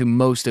boomers and to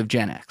most of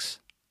Gen X,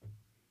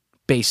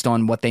 based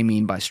on what they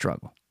mean by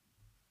struggle.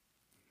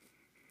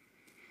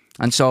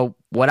 And so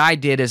what I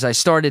did is I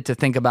started to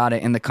think about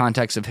it in the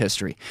context of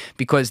history.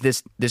 Because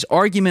this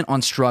argument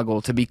on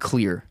struggle, to be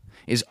clear,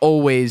 is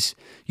always,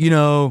 you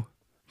know,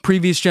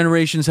 previous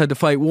generations had to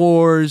fight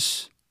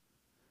wars.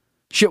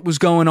 Shit was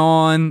going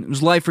on. It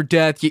was life or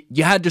death.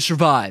 You had to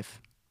survive.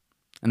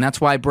 And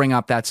that's why I bring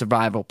up that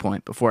survival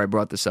point before I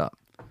brought this up.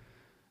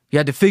 You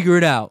had to figure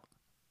it out.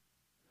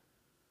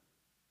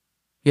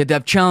 You had to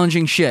have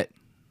challenging shit.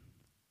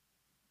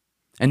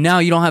 And now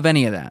you don't have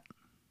any of that.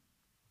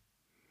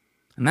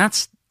 And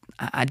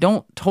I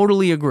don't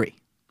totally agree.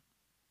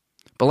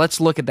 But let's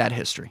look at that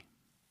history.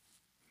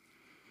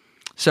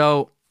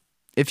 So,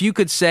 if you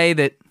could say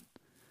that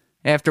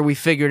after we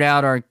figured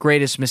out our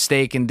greatest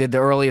mistake and did the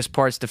earliest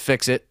parts to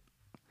fix it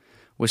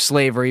was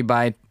slavery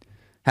by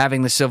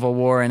having the Civil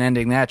War and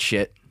ending that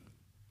shit,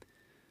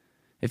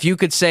 if you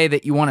could say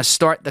that you want to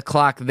start the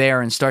clock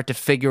there and start to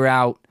figure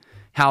out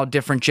how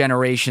different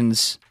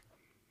generations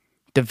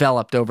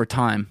developed over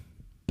time,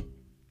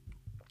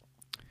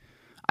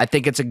 I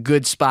think it's a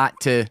good spot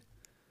to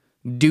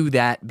do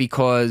that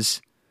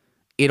because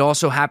it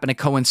also happened to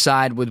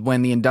coincide with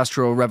when the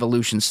Industrial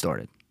Revolution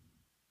started.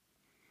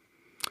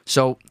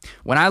 So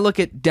when I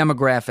look at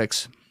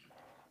demographics,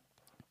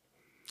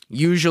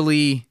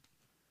 usually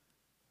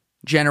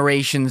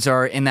generations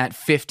are in that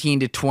 15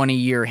 to 20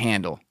 year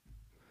handle.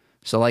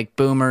 So like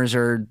boomers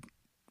are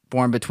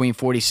born between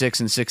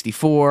 46 and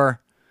 64.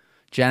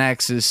 Gen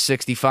X is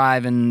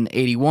 65 and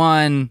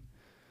 81.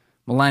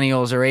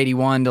 Millennials are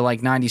 81 to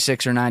like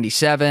 96 or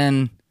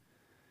 97.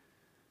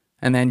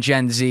 And then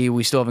Gen Z,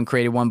 we still haven't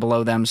created one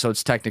below them, so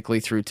it's technically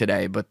through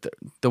today. But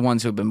the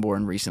ones who have been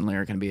born recently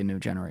are going to be a new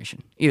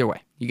generation. Either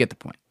way, you get the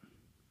point.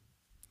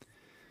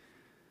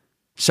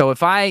 So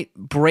if I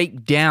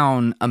break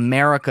down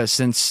America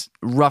since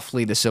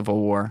roughly the Civil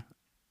War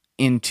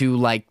into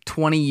like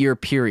 20-year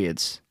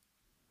periods,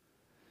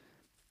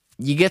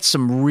 you get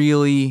some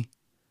really,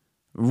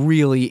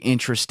 really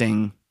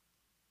interesting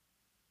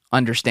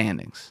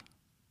understandings.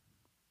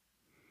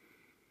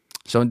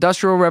 So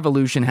Industrial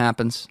Revolution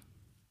happens.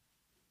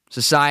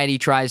 Society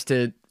tries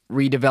to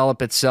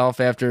redevelop itself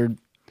after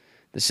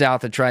the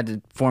South had tried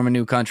to form a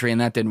new country,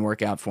 and that didn't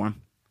work out for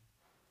them.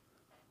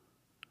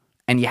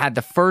 And you had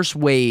the first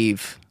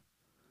wave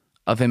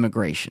of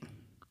immigration.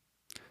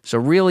 So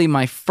really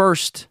my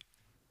first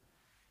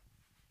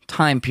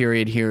time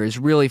period here is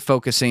really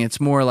focusing, it's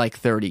more like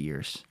 30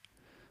 years.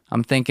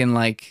 I'm thinking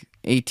like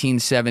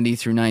 1870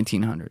 through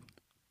 1900.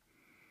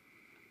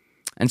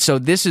 And so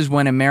this is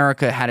when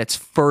America had its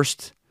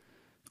first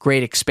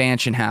great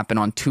expansion happen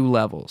on two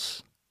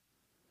levels.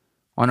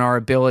 On our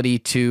ability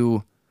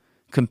to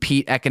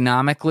compete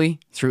economically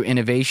through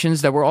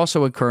innovations that were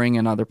also occurring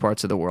in other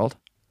parts of the world.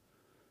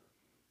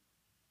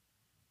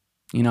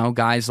 You know,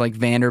 guys like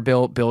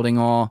Vanderbilt building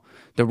all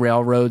the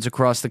railroads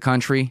across the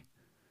country.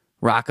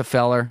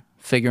 Rockefeller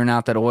figuring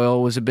out that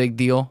oil was a big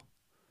deal.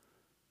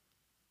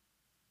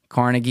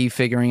 Carnegie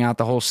figuring out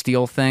the whole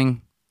steel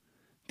thing.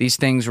 These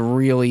things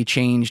really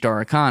changed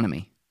our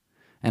economy.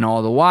 And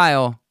all the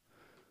while,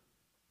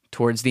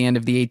 towards the end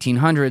of the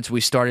 1800s,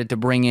 we started to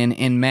bring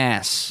in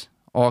masse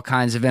all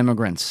kinds of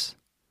immigrants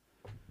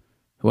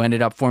who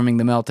ended up forming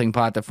the melting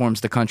pot that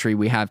forms the country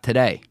we have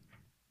today.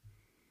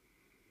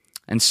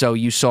 And so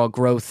you saw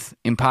growth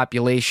in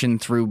population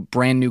through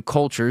brand new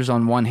cultures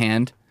on one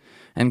hand,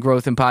 and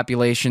growth in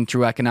population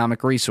through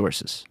economic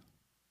resources.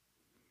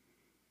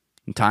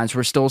 And times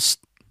were still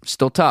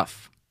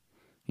tough.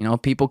 You know,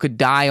 people could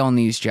die on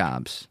these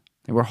jobs.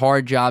 They were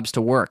hard jobs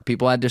to work.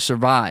 People had to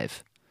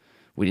survive.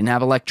 We didn't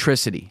have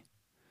electricity.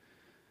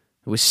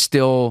 It was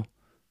still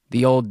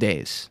the old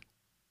days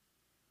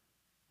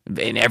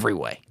in every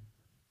way.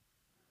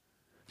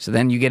 So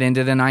then you get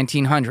into the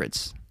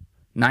 1900s.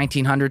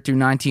 1900 through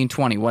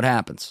 1920, what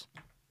happens?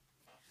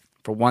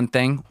 For one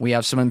thing, we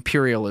have some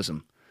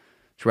imperialism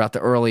throughout the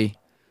early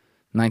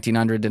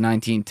 1900 to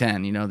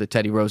 1910, you know, the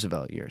Teddy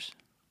Roosevelt years.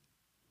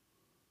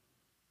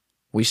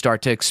 We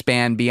start to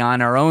expand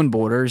beyond our own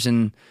borders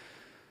and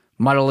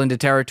muddle into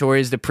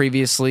territories that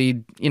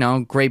previously, you know,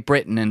 Great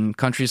Britain and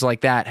countries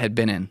like that had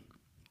been in,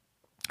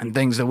 and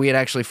things that we had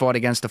actually fought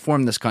against to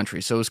form this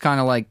country. So it was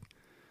kind of like,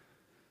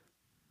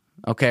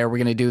 okay, are we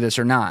going to do this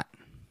or not?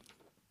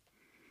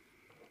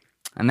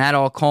 And that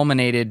all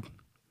culminated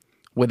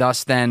with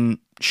us then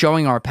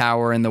showing our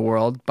power in the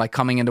world by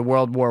coming into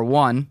World War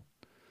I,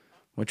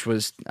 which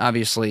was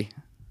obviously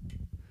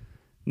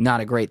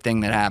not a great thing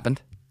that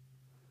happened,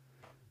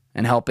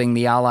 and helping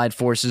the Allied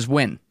forces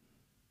win.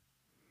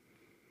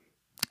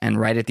 And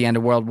right at the end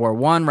of World War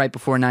I, right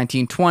before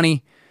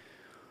 1920,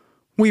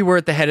 we were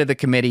at the head of the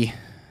committee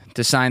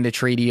to sign the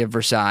Treaty of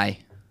Versailles.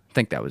 I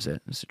think that was it.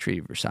 It was the Treaty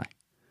of Versailles.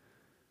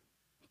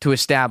 To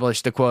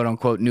establish the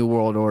quote-unquote New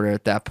World Order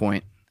at that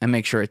point and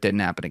make sure it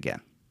didn't happen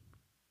again.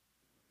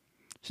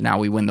 So now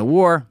we win the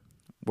war.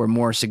 We're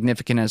more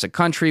significant as a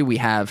country. We've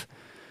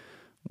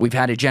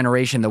had a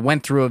generation that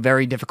went through a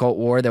very difficult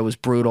war that was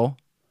brutal,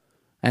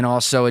 and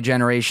also a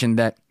generation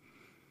that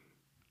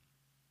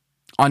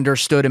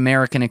understood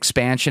American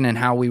expansion and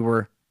how we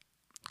were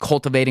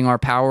cultivating our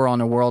power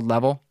on a world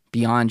level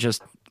beyond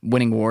just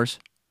winning wars.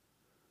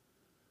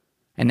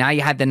 And now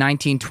you had the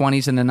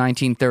 1920s and the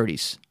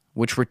 1930s,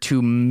 which were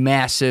two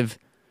massive,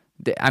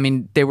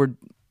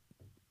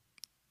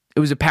 it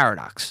was a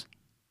paradox.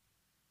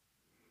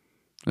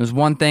 It was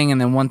one thing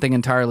and then one thing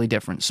entirely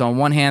different. So on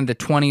one hand, the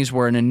 20s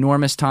were an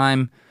enormous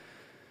time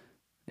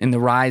in the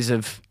rise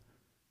of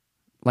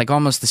like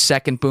almost the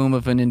second boom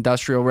of an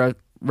industrial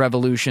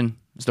revolution.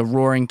 It was the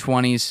roaring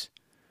 20s.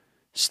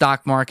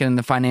 Stock market and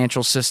the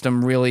financial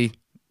system really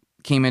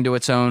came into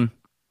its own.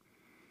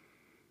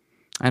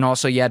 And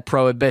also you had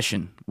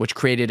prohibition, which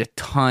created a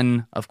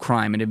ton of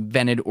crime. It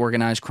invented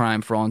organized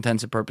crime for all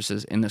intents and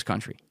purposes in this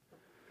country.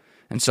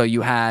 And so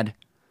you had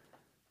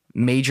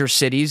major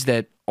cities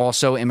that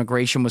also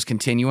immigration was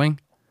continuing.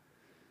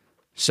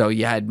 So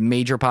you had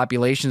major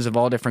populations of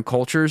all different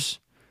cultures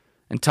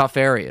and tough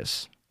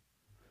areas.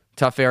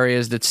 Tough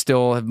areas that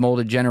still have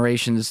molded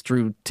generations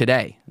through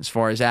today as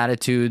far as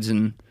attitudes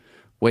and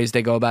ways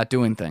they go about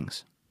doing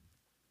things.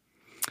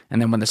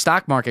 And then when the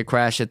stock market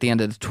crashed at the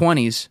end of the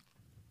 20s,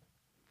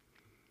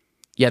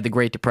 you had the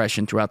Great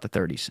Depression throughout the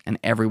 30s, and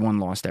everyone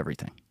lost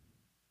everything.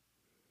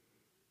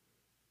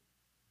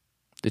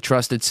 The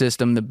trusted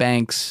system, the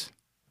banks,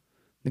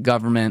 the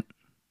government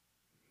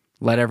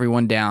let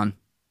everyone down.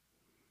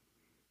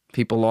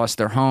 People lost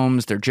their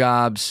homes, their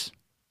jobs,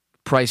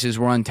 prices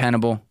were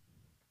untenable,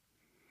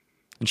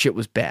 and shit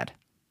was bad.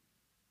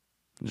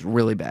 It was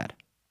really bad.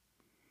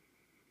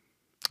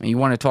 And you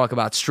want to talk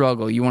about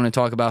struggle, you want to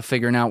talk about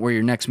figuring out where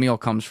your next meal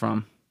comes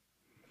from.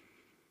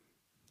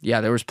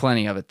 Yeah, there was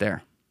plenty of it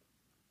there.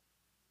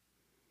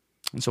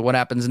 And so what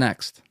happens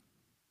next?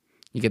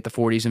 You get the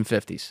 40s and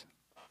 50s.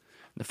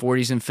 In the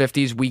 40s and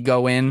 50s, we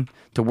go in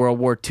to World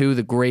War II,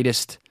 the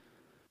greatest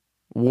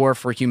war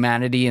for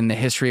humanity in the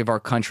history of our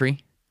country,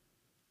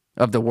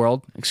 of the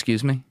world,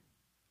 excuse me.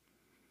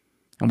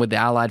 And with the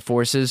Allied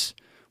forces,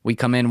 we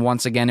come in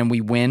once again and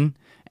we win.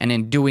 And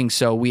in doing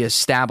so, we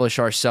establish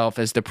ourselves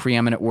as the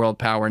preeminent world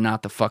power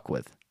not to fuck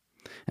with.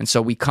 And so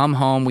we come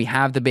home, we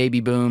have the baby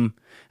boom,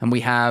 and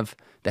we have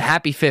the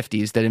happy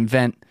 50s that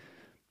invent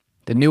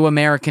the new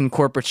American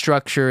corporate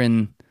structure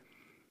and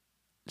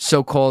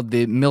so-called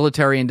the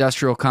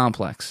military-industrial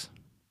complex.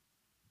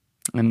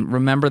 And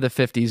remember the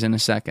 50s in a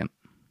second,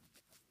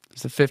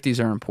 because the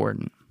 50s are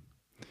important.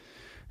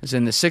 As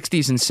in the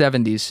 60s and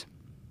 70s,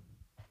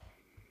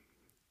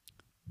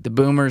 the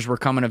boomers were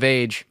coming of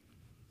age,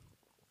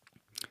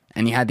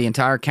 and you had the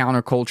entire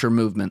counterculture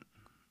movement.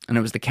 And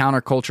it was the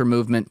counterculture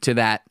movement to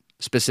that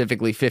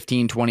specifically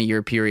 15,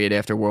 20-year period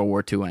after World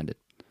War II ended.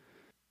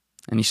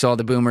 And you saw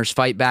the boomers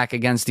fight back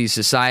against these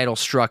societal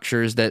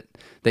structures that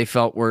they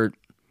felt were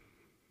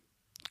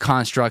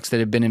constructs that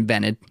had been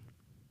invented.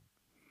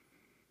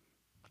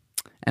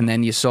 And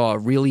then you saw a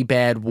really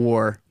bad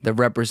war that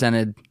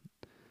represented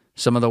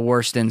some of the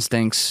worst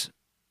instincts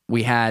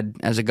we had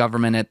as a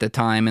government at the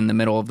time in the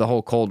middle of the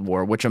whole Cold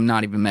War, which I'm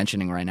not even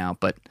mentioning right now.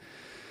 But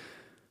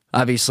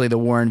obviously the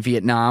war in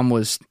Vietnam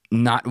was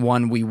not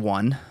one we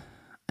won,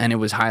 and it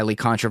was highly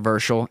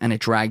controversial, and it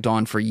dragged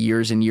on for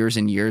years and years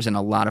and years, and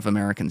a lot of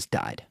Americans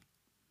died.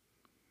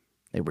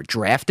 They were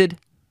drafted.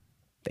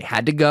 They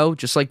had to go,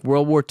 just like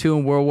World War II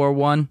and World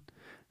War I.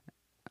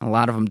 A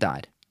lot of them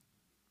died.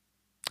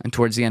 And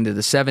towards the end of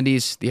the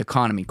 70s, the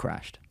economy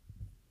crashed.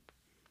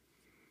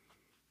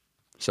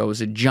 So it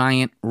was a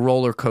giant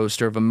roller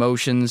coaster of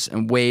emotions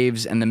and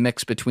waves, and the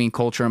mix between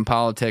culture and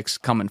politics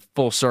coming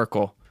full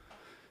circle,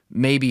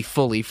 maybe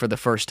fully for the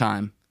first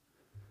time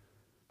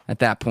at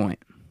that point.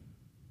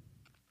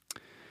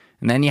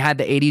 And then you had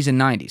the 80s and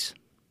 90s.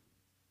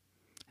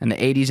 And the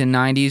 80s and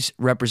 90s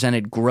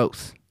represented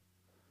growth,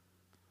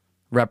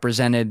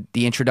 represented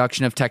the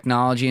introduction of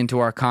technology into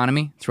our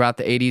economy throughout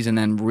the 80s, and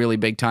then really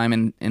big time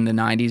in the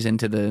 90s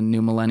into the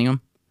new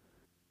millennium.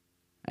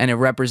 And it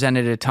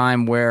represented a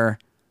time where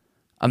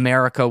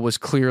America was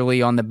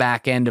clearly on the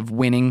back end of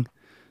winning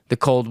the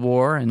Cold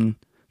War, and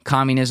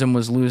communism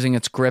was losing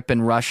its grip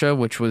in Russia,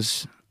 which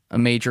was a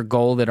major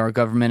goal that our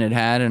government had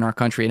had and our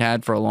country had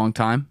had for a long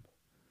time.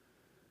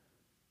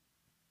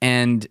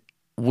 And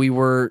we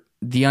were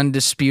the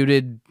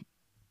undisputed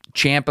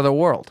champ of the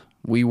world.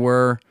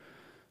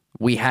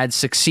 We had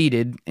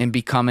succeeded in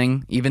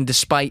becoming, even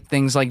despite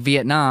things like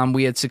Vietnam,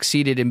 we had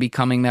succeeded in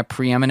becoming that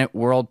preeminent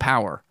world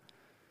power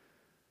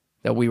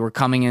that we were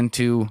coming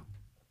into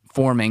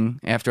forming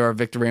after our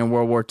victory in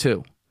World War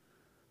II.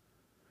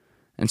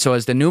 And so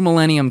as the new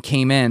millennium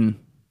came in,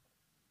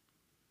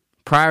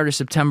 prior to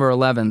September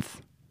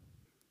 11th,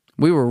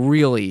 we were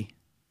really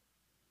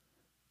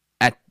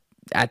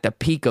at the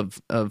peak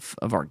of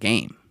our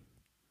game.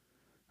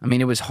 I mean,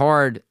 it was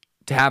hard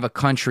to have a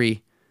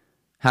country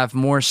have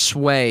more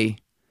sway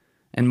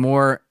and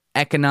more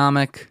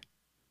economic,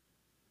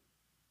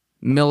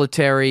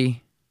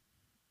 military,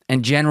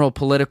 and general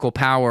political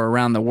power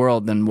around the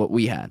world than what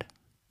we had.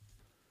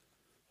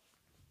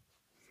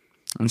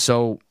 And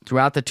so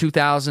throughout the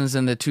 2000s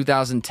and the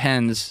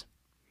 2010s,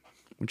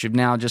 which have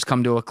now just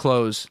come to a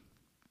close,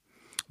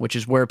 which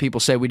is where people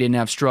say we didn't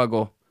have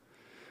struggle,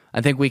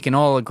 I think we can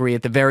all agree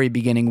at the very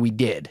beginning we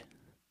did.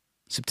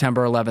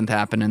 September 11th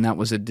happened, and that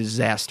was a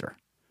disaster.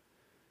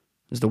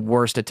 It was the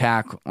worst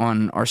attack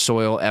on our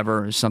soil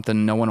ever. It was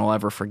something no one will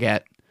ever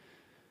forget.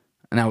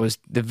 And that was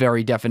the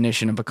very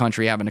definition of a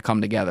country having to come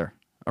together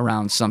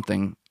around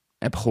something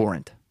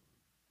abhorrent.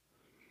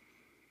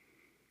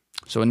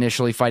 So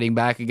initially fighting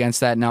back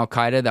against that in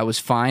Al-Qaeda, that was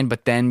fine,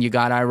 but then you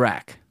got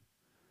Iraq,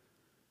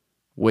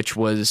 which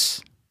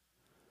was,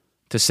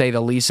 to say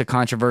the least, a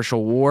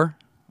controversial war,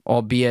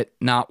 albeit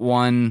not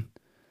one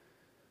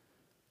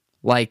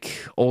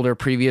like older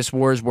previous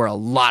wars where a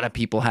lot of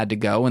people had to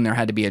go and there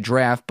had to be a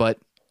draft, but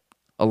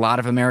a lot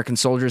of American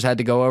soldiers had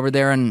to go over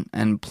there,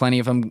 and plenty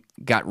of them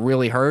got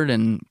really hurt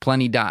and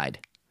plenty died.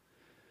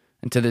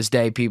 And to this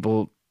day,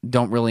 people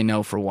don't really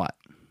know for what.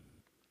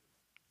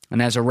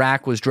 And as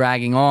Iraq was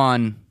dragging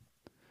on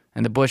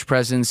and the Bush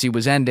presidency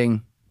was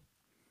ending,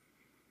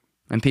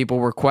 and people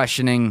were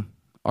questioning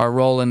our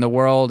role in the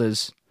world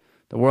as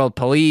the world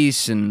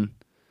police and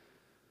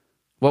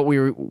what we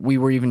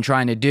were even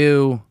trying to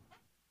do,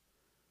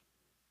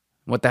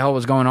 what the hell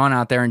was going on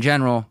out there in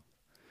general,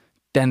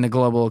 then the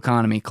global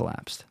economy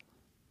collapsed.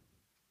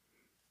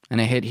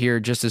 And it hit here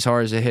just as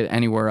hard as it hit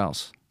anywhere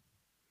else.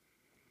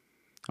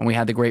 And we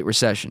had the Great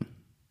Recession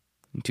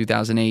in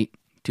 2008,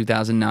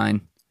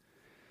 2009,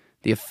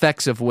 the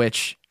effects of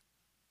which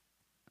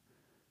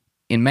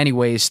in many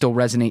ways still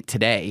resonate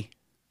today,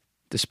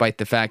 despite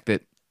the fact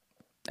that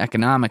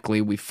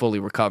economically we've fully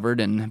recovered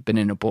and have been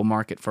in a bull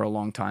market for a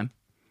long time,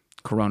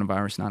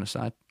 coronavirus not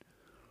aside.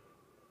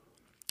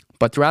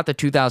 But throughout the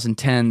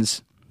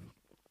 2010s,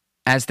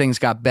 as things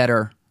got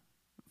better,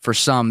 for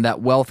some,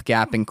 that wealth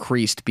gap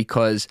increased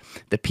because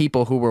the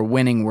people who were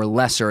winning were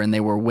lesser and they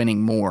were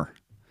winning more.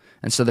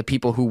 And so the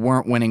people who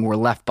weren't winning were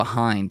left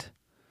behind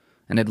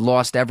and had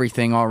lost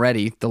everything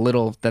already, the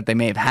little that they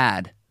may have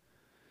had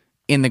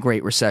in the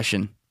Great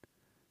Recession,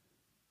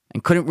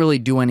 and couldn't really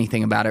do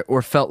anything about it,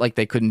 or felt like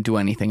they couldn't do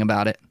anything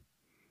about it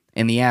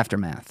in the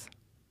aftermath.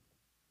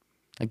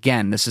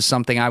 Again, this is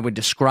something I would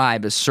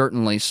describe as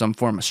certainly some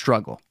form of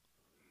struggle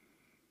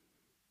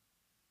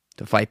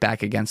to fight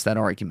back against that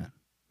argument.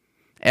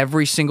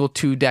 Every single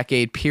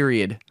 2-decade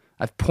period,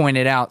 I've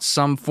pointed out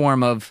some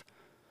form of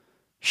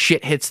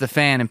shit hits the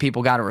fan and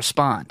people got to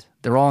respond.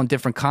 They're all in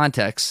different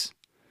contexts,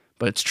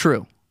 but it's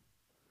true.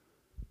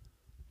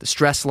 The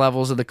stress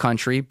levels of the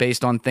country,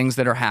 based on things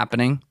that are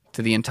happening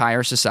to the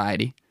entire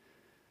society,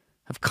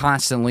 have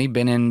constantly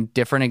been in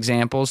different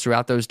examples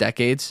throughout those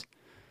decades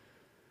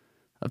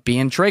of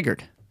being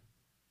triggered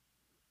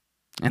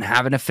and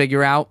having to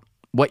figure out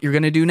what you're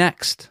going to do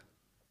next.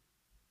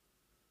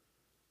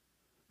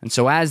 And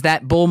so as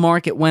that bull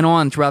market went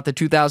on throughout the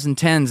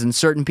 2010s and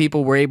certain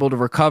people were able to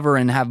recover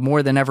and have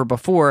more than ever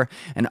before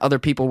and other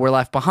people were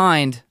left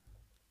behind,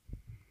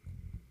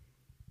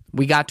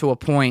 we got to a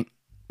point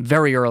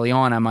very early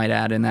on, I might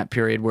add, in that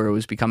period where it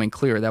was becoming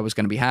clear that was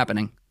going to be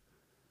happening,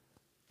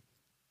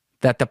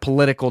 that the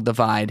political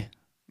divide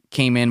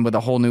came in with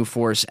a whole new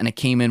force, and it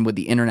came in with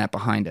the internet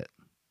behind it.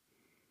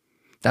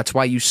 That's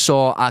why you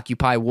saw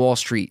Occupy Wall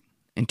Street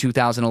in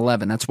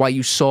 2011. That's why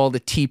you saw the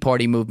Tea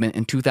Party movement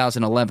in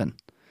 2011.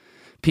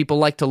 People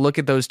like to look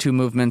at those two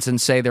movements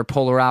and say they're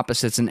polar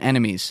opposites and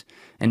enemies.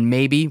 And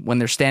maybe when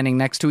they're standing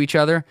next to each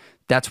other,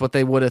 that's what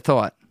they would have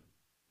thought.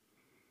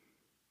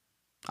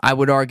 I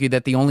would argue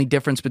that the only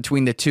difference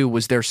between the two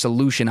was their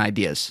solution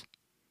ideas,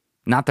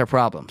 not their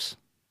problems.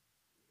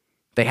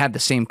 They had the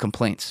same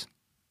complaints.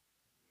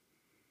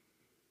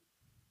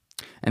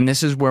 And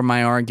this is where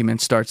my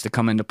argument starts to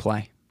come into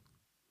play.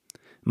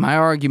 My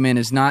argument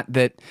is not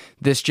that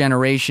this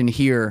generation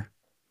here,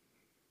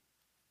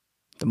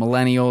 the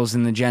millennials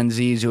and the Gen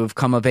Zs who have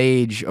come of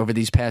age over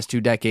these past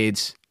 2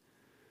 decades,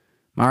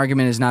 my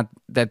argument is not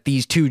that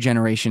these 2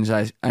 generations,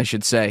 I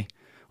should say,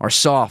 are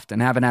soft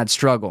and haven't had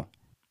struggle.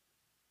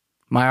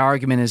 My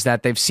argument is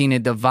that they've seen a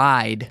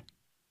divide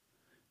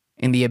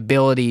in the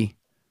ability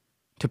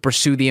to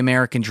pursue the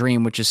American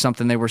dream, which is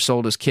something they were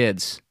sold as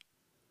kids,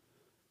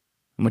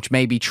 which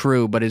may be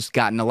true, but has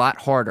gotten a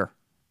lot harder.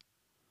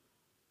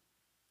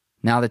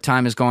 Now that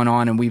time has gone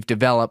on and we've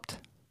developed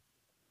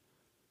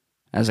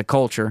as a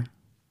culture,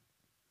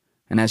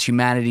 and as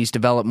humanity's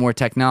developed more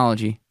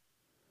technology,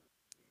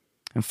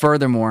 and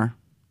furthermore,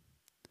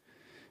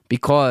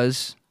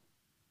 because,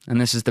 and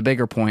this is the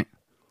bigger point,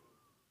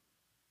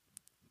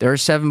 there are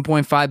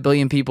 7.5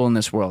 billion people in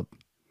this world,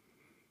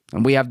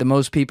 and we have the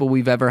most people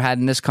we've ever had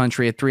in this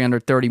country at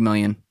 330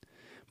 million,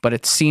 but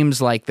it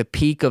seems like the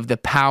peak of the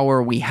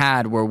power we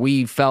had where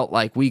we felt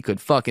like we could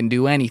fucking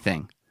do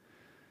anything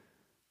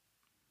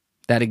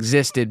that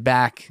existed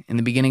back in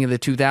the beginning of the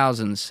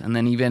 2000s and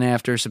then even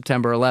after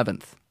September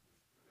 11th.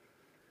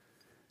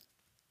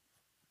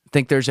 I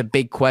think there's a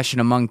big question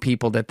among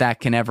people that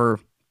can ever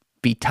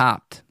be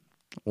topped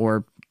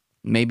or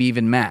maybe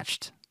even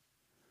matched.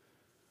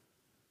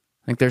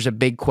 I think there's a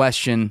big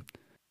question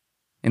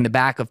in the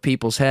back of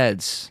people's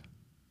heads,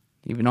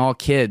 even all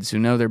kids who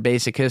know their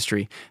basic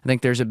history. I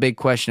think there's a big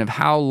question of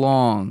how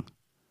long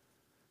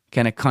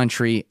can a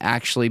country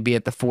actually be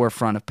at the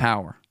forefront of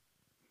power?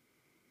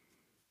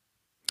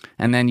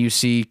 And then you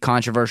see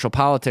controversial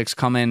politics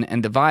come in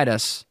and divide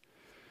us,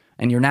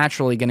 and you're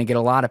naturally going to get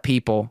a lot of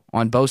people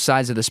on both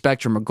sides of the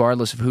spectrum,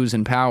 regardless of who's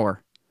in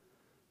power,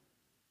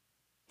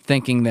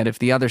 thinking that if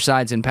the other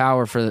side's in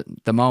power for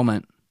the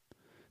moment,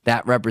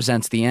 that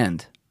represents the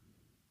end.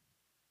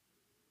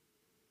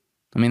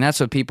 I mean, that's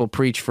what people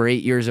preach for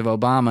 8 years of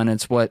Obama, and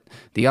it's what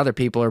the other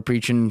people are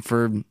preaching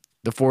for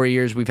the 4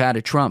 years we've had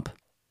of Trump.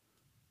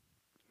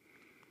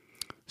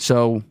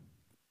 So,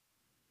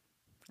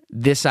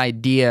 this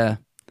idea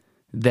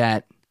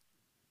that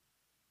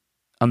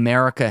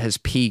America has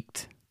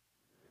peaked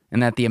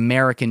and that the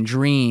American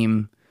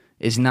dream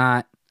is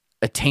not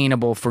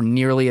attainable for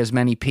nearly as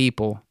many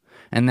people,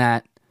 and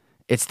that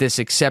it's this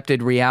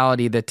accepted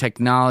reality that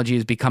technology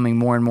is becoming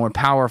more and more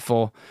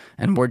powerful,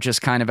 and we're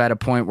just kind of at a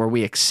point where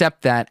we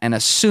accept that and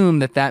assume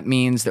that that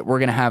means that we're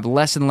going to have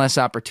less and less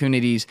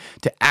opportunities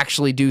to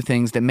actually do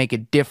things that make a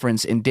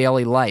difference in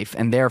daily life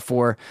and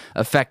therefore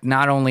affect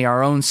not only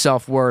our own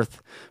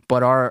self-worth,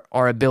 but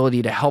our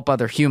ability to help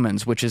other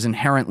humans, which is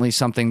inherently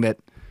something that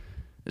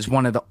is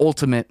one of the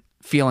ultimate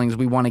feelings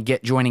we want to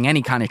get joining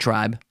any kind of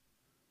tribe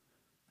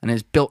and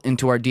is built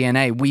into our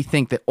DNA. We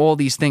think that all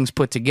these things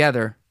put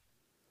together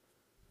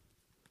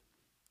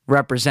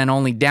represent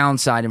only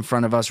downside in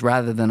front of us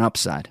rather than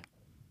upside.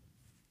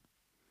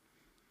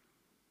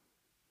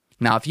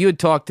 Now, if you had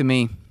talked to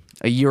me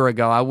a year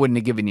ago, I wouldn't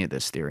have given you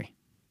this theory.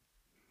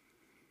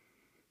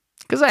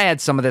 Because I had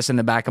some of this in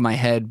the back of my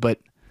head, but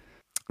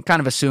I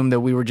kind of assumed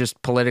that we were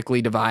just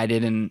politically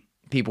divided and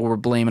people were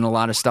blaming a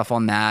lot of stuff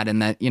on that,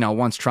 and that, you know,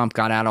 once Trump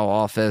got out of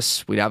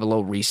office, we'd have a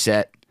little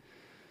reset.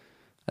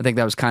 I think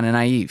that was kind of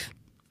naive.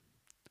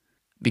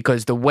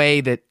 Because the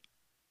way that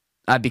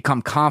I've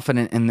become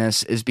confident in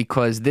this is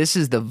because this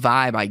is the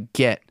vibe I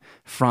get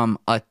from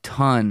a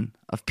ton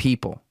of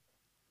people.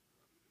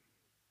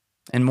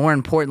 And more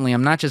importantly,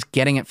 I'm not just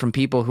getting it from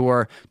people who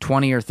are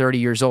 20 or 30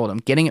 years old. I'm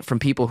getting it from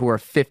people who are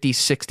 50,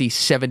 60,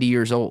 70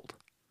 years old,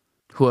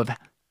 who have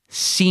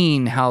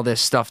seen how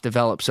this stuff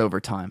develops over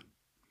time.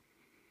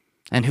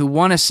 And who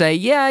want to say,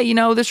 yeah, you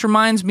know, this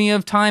reminds me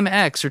of time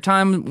X or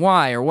time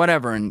Y or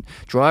whatever, and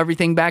draw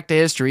everything back to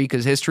history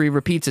because history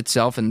repeats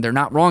itself, and they're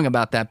not wrong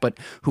about that, but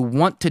who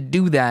want to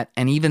do that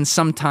and even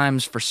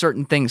sometimes for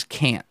certain things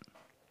can't.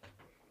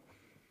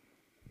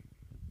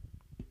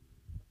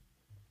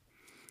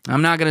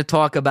 I'm not going to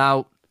talk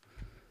about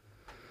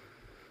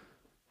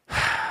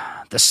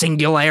the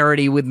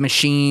singularity with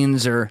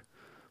machines or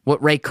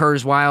what Ray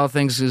Kurzweil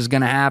thinks is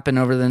going to happen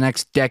over the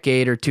next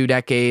decade or 2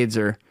 decades,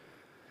 or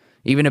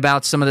even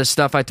about some of the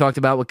stuff I talked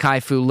about with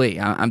Kai-Fu Lee.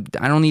 I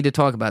don't need to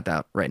talk about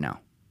that right now.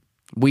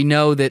 We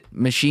know that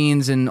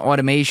machines and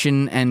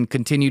automation and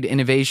continued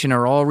innovation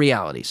are all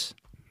realities.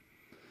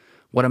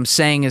 What I'm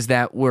saying is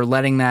that we're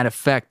letting that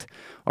affect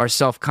are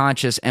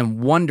self-conscious and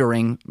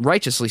wondering,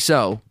 righteously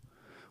so,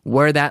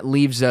 where that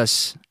leaves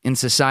us in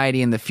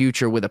society in the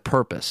future with a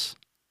purpose.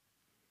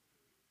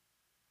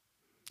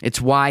 It's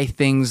why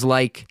things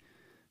like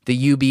the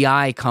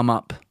UBI come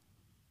up.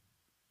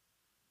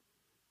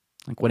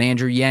 Like what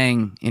Andrew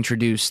Yang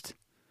introduced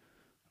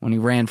when he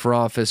ran for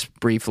office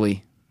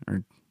briefly,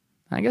 or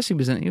I guess he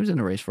was in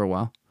the race for a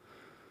while,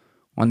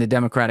 on the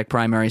Democratic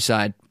primary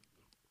side,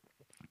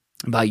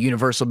 about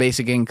universal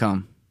basic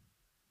income,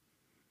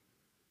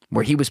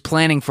 where he was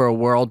planning for a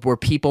world where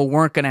people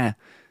weren't going to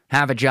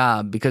have a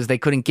job because they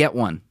couldn't get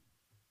one.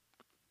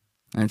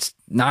 And it's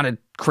not a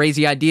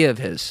crazy idea of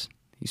his.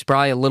 He's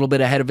probably a little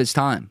bit ahead of his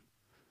time.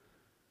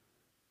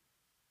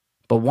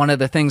 But one of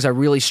the things I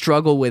really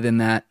struggle with in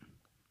that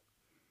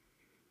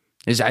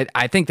is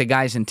I think the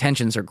guy's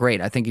intentions are great.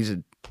 I think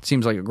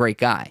seems like a great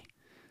guy.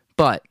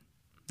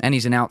 And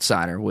he's an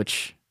outsider,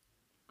 which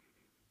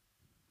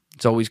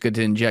it's always good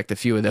to inject a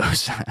few of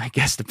those, I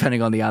guess,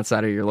 depending on the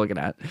outsider you're looking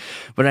at.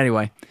 But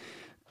anyway,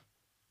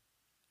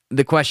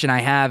 the question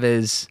I have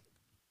is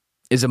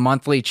a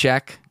monthly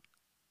check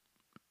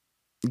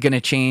going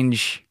to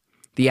change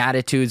the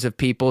attitudes of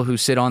people who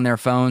sit on their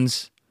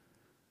phones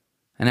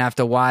and have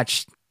to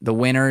watch the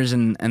winners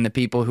and the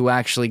people who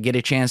actually get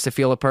a chance to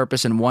feel a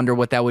purpose and wonder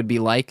what that would be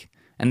like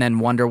and then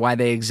wonder why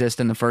they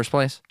exist in the first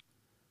place?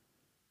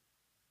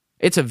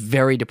 It's a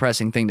very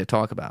depressing thing to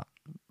talk about,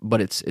 but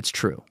it's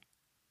true.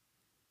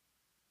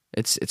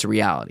 It's a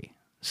reality.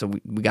 So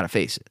we got to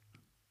face it.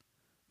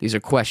 These are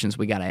questions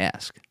we got to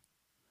ask.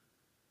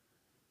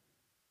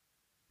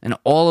 And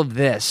all of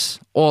this,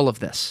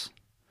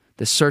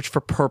 the search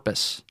for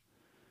purpose,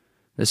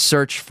 the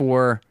search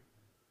for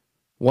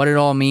what it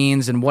all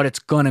means and what it's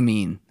going to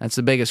mean, that's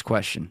the biggest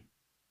question.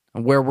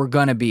 And where we're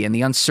going to be and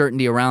the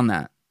uncertainty around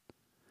that.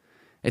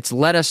 It's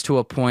led us to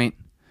a point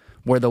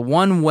where the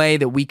one way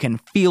that we can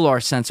feel our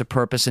sense of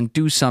purpose and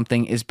do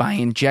something is by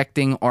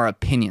injecting our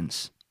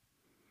opinions.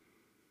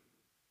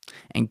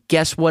 And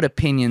guess what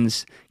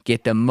opinions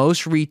get the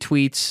most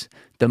retweets,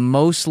 the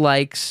most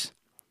likes,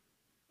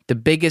 the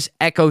biggest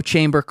echo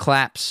chamber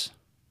claps,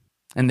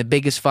 and the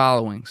biggest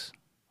followings?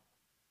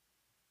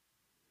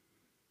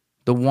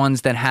 The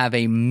ones that have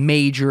a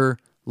major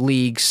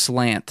league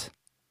slant,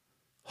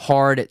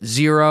 hard at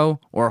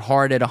 0 or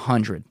hard at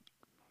 100.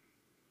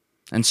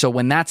 And so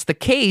when that's the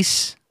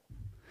case,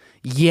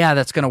 yeah,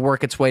 that's going to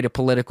work its way to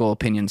political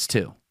opinions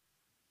too.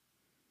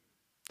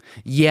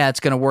 Yeah,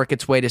 it's going to work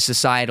its way to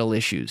societal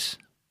issues.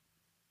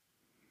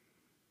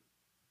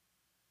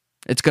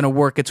 It's going to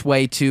work its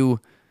way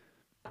to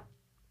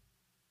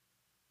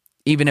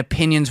even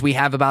opinions we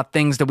have about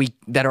things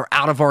that are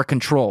out of our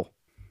control.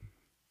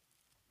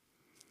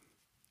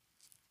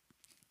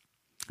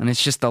 And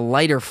it's just the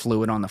lighter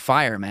fluid on the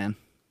fire, man.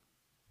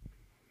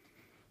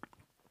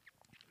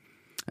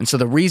 And so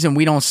the reason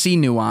we don't see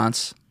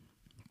nuance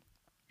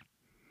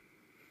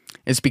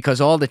is because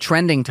all the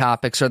trending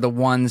topics are the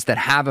ones that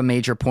have a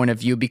major point of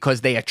view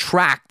because they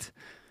attract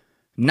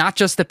not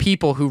just the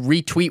people who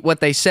retweet what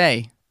they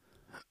say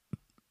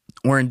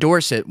or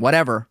endorse it,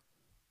 whatever,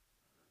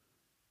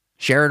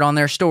 share it on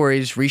their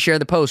stories, reshare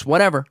the post,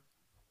 whatever,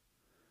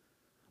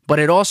 but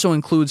it also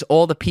includes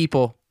all the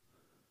people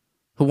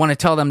who want to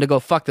tell them to go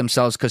fuck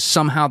themselves because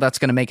somehow that's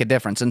going to make a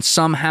difference. And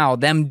somehow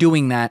them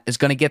doing that is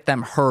going to get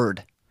them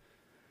heard.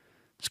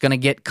 It's going to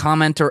get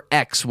commenter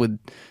X with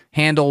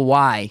handle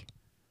Y,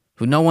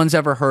 who no one's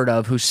ever heard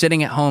of, who's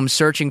sitting at home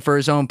searching for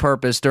his own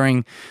purpose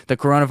during the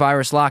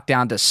coronavirus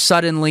lockdown to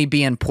suddenly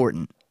be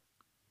important.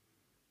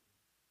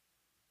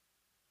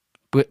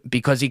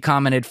 Because he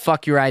commented,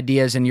 fuck your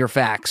ideas and your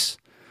facts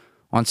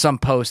on some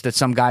post that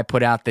some guy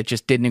put out that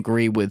just didn't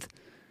agree with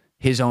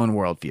his own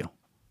worldview.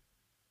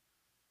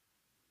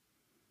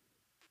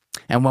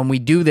 And when we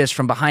do this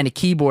from behind a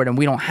keyboard and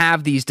we don't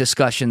have these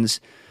discussions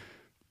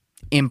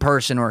in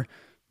person or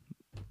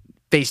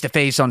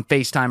face-to-face on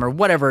FaceTime or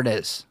whatever it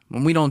is,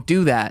 when we don't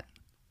do that,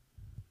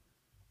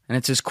 and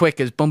it's as quick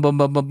as boom, boom,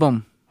 boom, boom,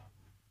 boom,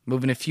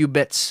 moving a few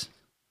bits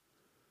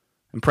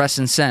and press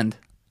and send,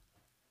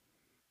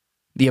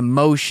 the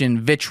emotion,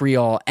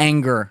 vitriol,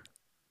 anger,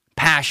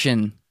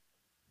 passion,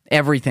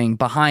 everything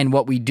behind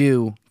what we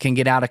do can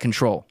get out of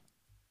control.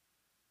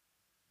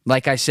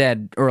 Like I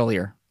said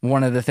earlier,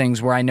 one of the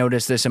things where I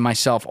notice this in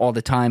myself all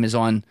the time is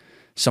on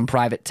some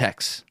private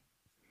texts.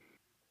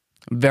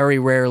 Very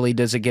rarely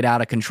does it get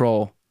out of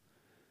control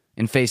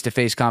in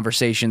face-to-face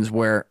conversations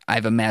where I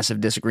have a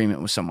massive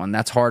disagreement with someone.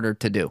 That's harder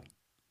to do.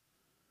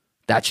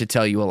 That should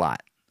tell you a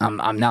lot.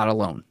 I'm not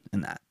alone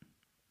in that.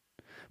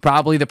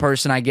 Probably the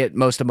person I get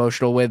most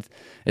emotional with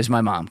is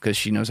my mom because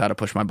she knows how to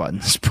push my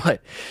buttons.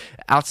 But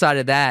outside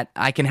of that,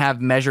 I can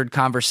have measured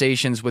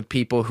conversations with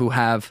people who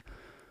have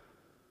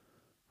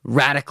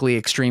radically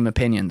extreme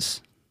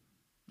opinions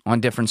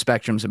on different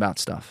spectrums about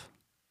stuff.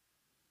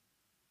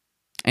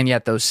 And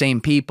yet those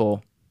same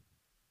people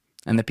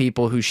and the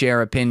people who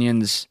share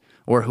opinions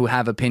or who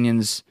have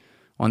opinions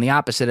on the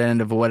opposite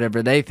end of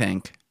whatever they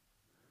think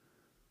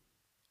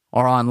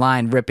are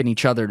online ripping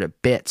each other to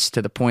bits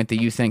to the point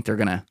that you think they're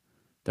gonna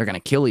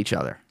kill each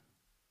other.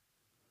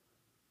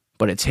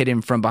 but it's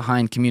hidden from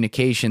behind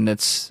communication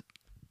that's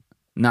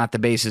not the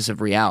basis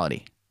of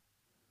reality.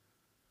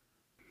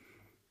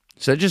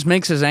 So it just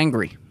makes us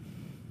angry.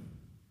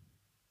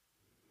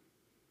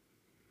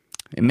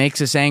 It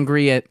makes us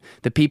angry at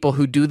the people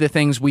who do the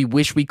things we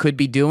wish we could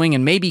be doing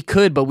and maybe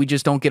could, but we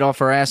just don't get off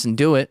our ass and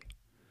do it.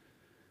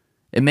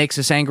 It makes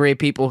us angry at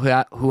people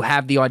who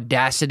have the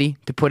audacity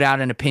to put out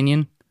an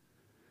opinion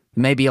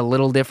maybe a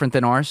little different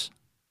than ours.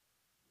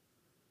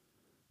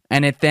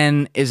 And it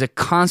then is a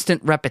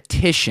constant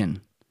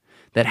repetition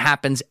that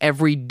happens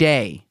every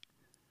day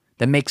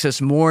that makes us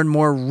more and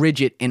more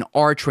rigid in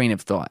our train of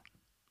thought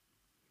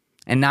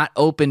and not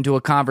open to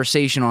a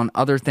conversation on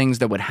other things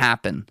that would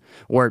happen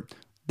or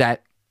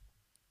that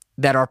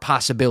are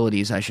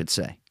possibilities, I should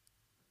say.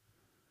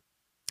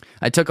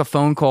 I took a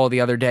phone call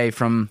the other day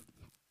from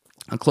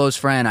a close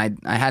friend.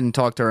 I hadn't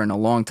talked to her in a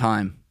long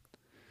time.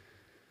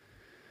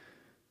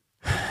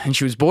 And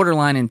she was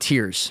borderline in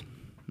tears.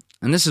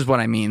 And this is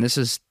what I mean.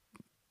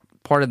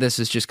 Part of this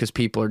is just because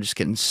people are just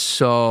getting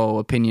so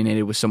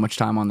opinionated with so much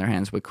time on their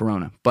hands with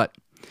Corona. But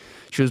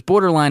she was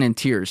borderline in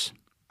tears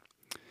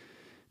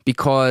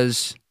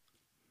because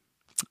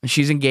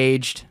she's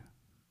engaged,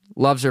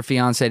 loves her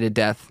fiance to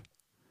death,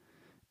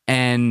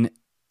 and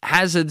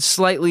has a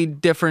slightly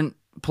different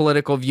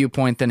political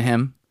viewpoint than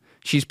him.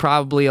 She's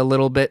probably a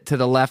little bit to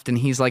the left and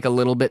he's like a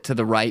little bit to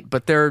the right,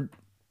 but they're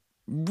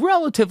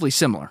relatively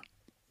similar,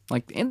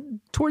 like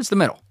towards the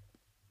middle.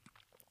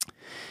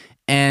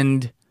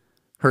 And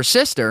her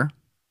sister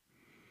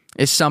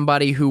is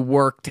somebody who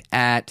worked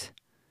at,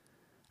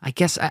 I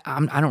guess, I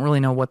don't really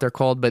know what they're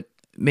called, but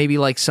maybe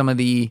like some of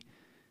the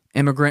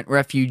immigrant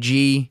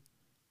refugee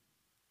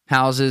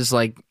houses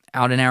like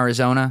out in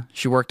Arizona.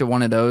 She worked at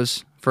one of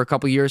those for a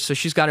couple years. So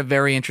she's got a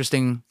very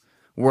interesting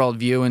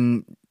worldview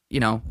and,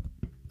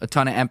 a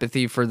ton of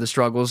empathy for the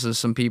struggles of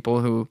some people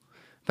who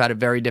have had a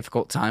very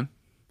difficult time.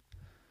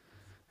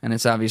 And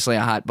it's obviously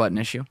a hot button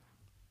issue.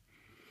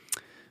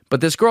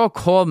 But this girl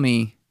called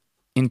me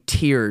in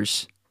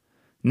tears,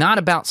 not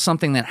about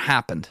something that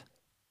happened,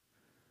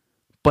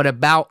 but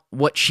about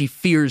what she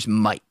fears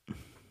might.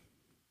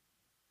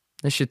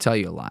 This should tell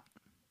you a lot.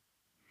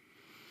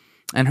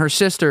 And her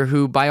sister,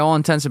 who by all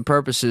intents and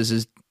purposes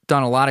has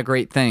done a lot of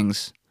great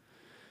things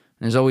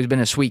and has always been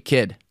a sweet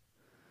kid,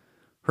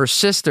 her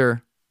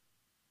sister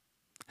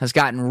has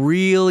gotten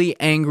really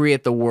angry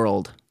at the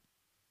world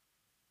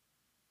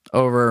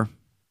over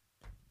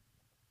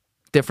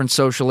different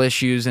social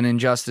issues and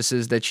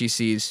injustices that she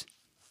sees,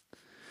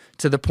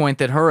 to the point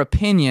that her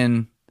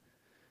opinion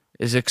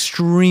is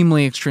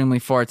extremely, extremely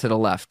far to the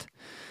left.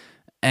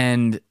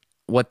 And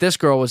what this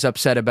girl was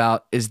upset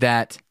about is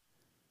that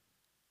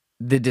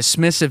the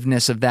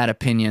dismissiveness of that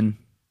opinion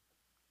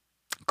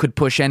could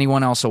push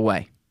anyone else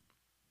away.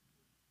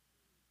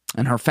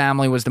 And her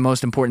family was the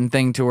most important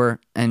thing to her,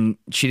 and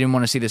she didn't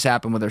want to see this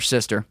happen with her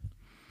sister.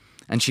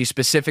 And she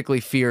specifically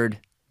feared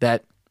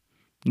that,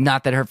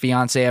 not that her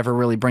fiance ever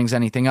really brings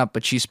anything up,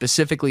 but she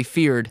specifically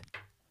feared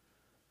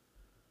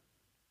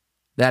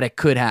that it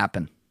could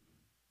happen.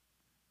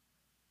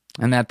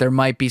 And that there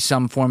might be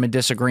some form of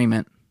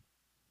disagreement.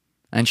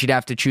 And she'd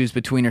have to choose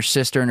between her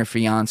sister and her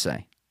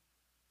fiance.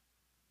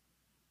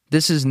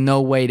 This is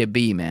no way to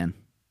be, man.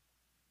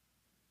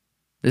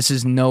 This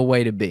is no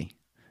way to be.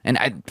 And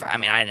I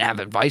didn't have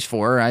advice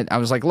for her. I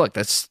was like, look,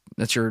 that's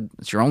your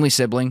only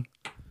sibling.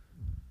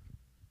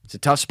 It's a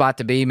tough spot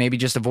to be. Maybe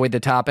just avoid the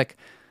topic.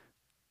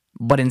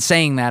 But in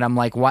saying that, I'm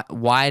like,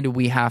 why do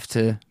we have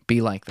to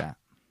be like that?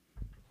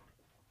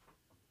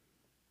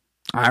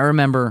 I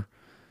remember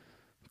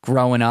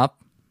growing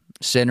up,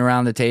 sitting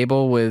around the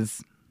table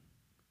with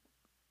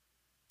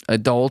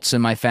adults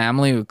in my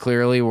family who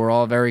clearly were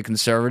all very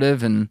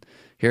conservative, and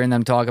hearing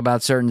them talk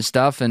about certain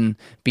stuff and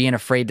being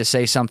afraid to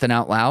say something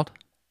out loud.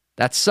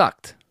 That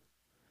sucked.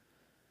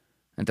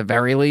 At the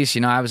very least,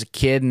 I was a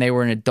kid and they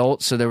were an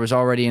adult, so there was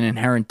already an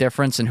inherent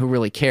difference, and who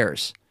really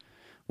cares?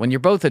 When you're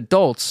both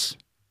adults,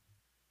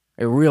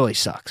 it really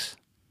sucks.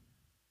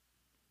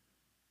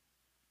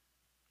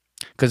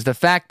 Because the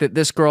fact that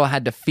this girl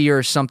had to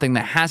fear something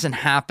that hasn't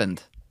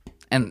happened,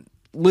 and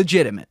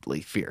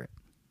legitimately fear it,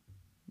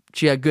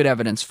 she had good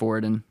evidence for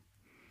it, and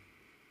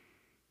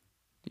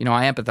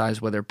I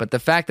empathize with her. But the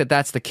fact that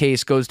that's the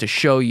case goes to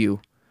show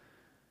you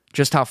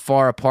just how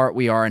far apart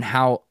we are and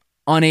how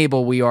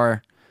unable we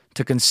are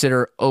to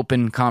consider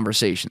open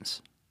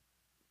conversations.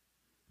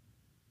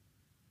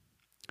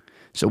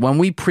 So when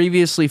we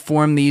previously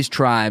formed these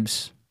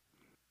tribes,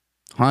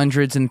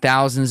 hundreds and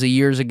thousands of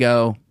years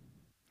ago,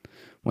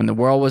 when the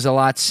world was a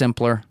lot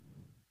simpler,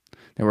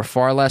 there were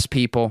far less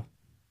people,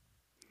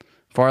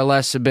 far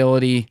less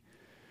ability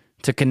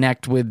to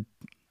connect with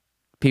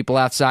people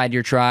outside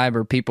your tribe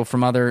or people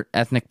from other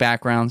ethnic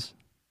backgrounds.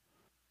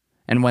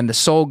 And when the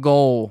sole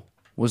goal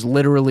was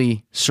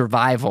literally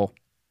survival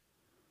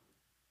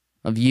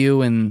of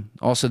you and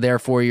also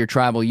therefore your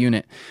tribal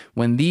unit,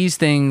 when these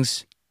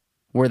things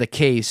were the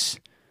case,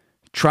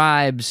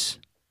 tribes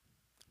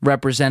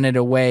represented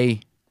a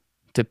way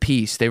to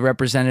peace. They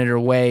represented a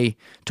way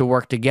to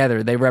work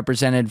together. They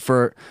represented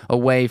for a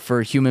way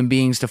for human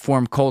beings to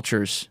form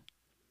cultures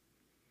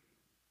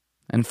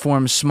and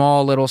form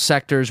small little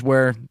sectors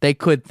where they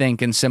could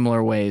think in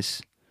similar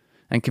ways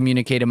and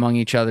communicate among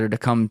each other to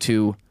come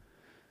to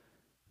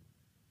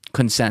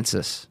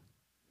consensus.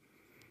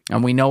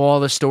 And we know all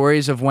the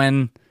stories of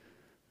when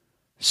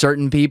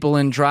certain people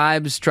in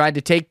tribes tried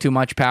to take too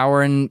much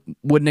power and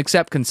wouldn't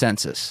accept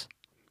consensus.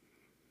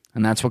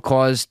 And that's what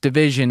caused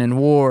division and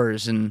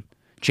wars and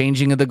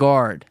changing of the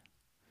guard.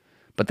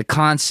 But the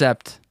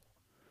concept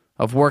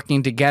of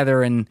working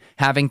together and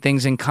having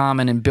things in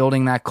common and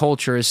building that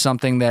culture is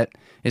something that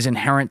is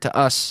inherent to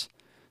us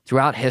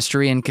throughout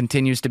history and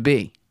continues to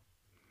be.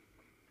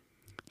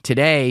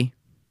 Today,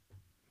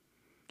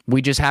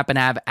 we just happen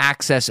to have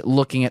access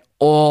looking at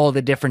all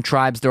the different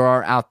tribes there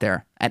are out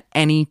there at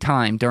any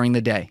time during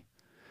the day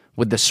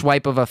with the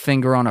swipe of a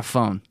finger on a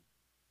phone.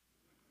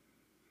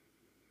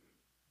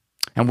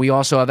 And we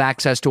also have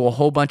access to a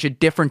whole bunch of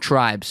different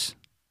tribes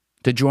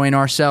to join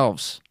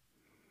ourselves.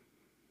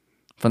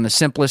 From the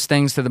simplest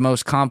things to the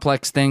most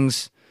complex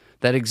things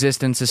that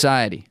exist in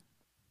society.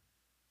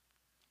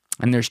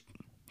 And there's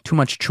too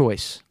much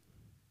choice.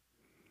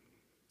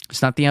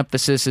 It's not the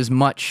emphasis as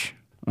much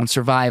on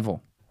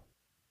survival.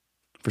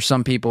 For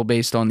some people,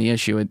 based on the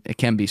issue, it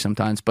can be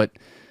sometimes. But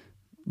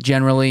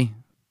generally,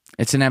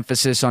 it's an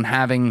emphasis on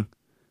having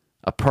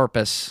a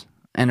purpose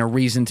and a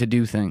reason to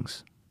do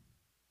things.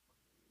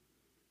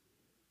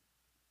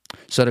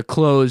 So to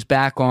close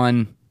back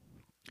on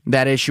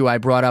that issue I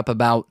brought up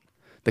about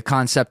the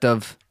concept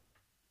of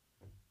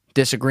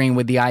disagreeing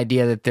with the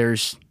idea that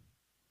there's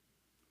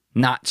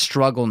not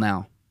struggle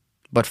now,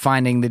 but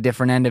finding the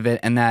different end of it,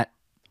 and that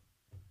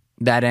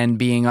end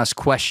being us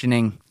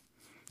questioning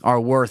our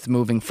worth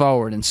moving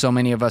forward, and so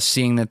many of us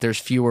seeing that there's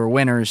fewer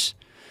winners,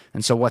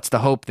 and so what's the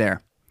hope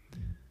there?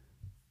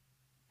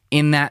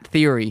 In that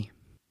theory,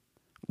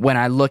 when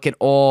I look at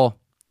all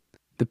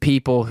the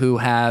people who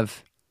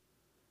have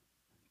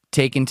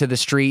taken to the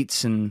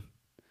streets and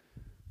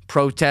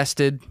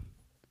protested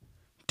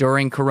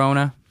during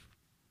Corona.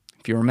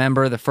 If you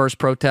remember, the first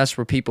protests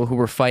were people who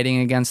were fighting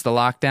against the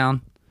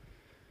lockdown.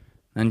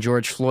 And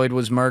George Floyd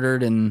was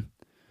murdered, and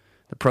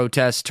the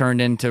protests turned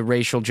into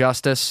racial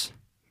justice.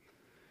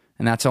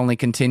 And that's only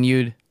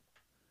continued,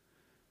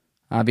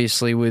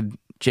 obviously, with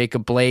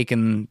Jacob Blake,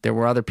 and there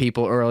were other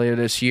people earlier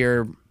this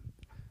year,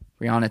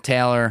 Breonna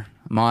Taylor,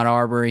 Ahmaud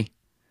Arbery.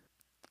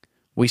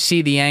 We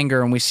see the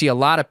anger, and we see a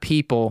lot of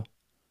people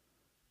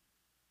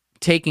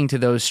taking to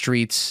those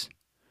streets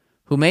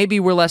who maybe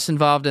were less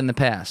involved in the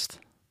past.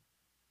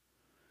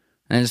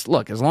 And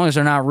look, as long as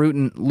they're not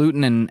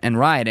looting and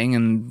rioting,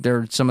 and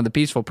they're some of the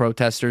peaceful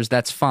protesters,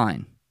 that's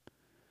fine.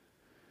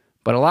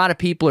 But a lot of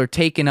people are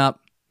taking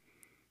up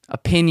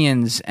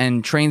opinions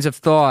and trains of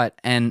thought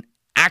and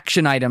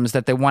action items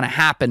that they want to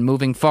happen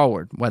moving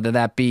forward, whether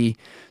that be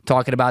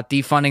talking about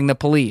defunding the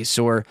police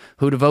or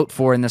who to vote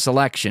for in this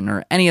election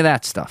or any of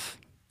that stuff.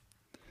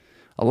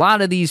 A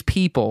lot of these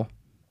people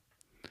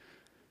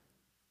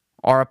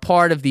are a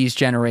part of these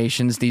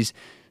generations, these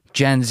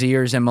Gen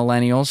Zers and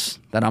millennials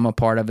that I'm a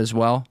part of as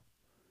well,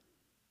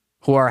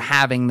 who are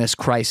having this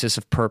crisis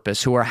of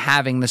purpose, who are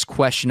having this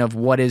question of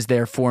what is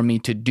there for me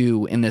to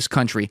do in this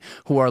country,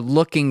 who are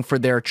looking for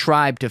their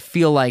tribe to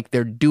feel like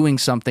they're doing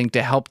something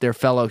to help their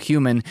fellow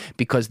human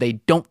because they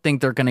don't think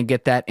they're going to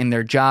get that in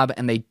their job,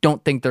 and they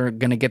don't think they're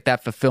going to get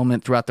that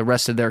fulfillment throughout the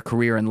rest of their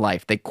career in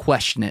life. They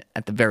question it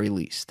at the very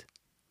least.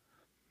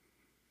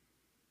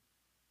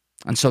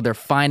 And so they're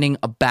finding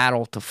a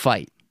battle to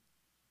fight.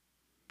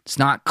 It's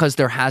not because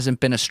there hasn't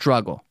been a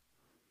struggle.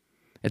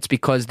 It's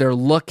because they're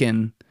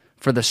looking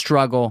for the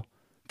struggle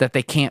that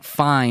they can't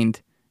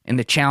find in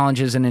the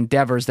challenges and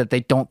endeavors that they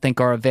don't think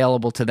are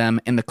available to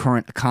them in the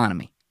current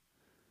economy.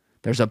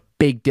 There's a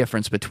big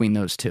difference between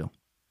those two.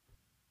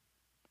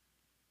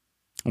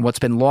 And what's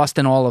been lost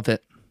in all of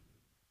it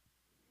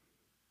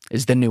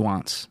is the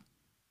nuance.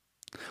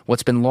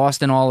 What's been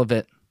lost in all of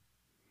it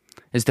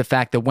is the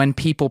fact that when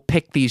people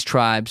pick these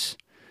tribes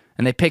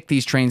and they pick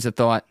these trains of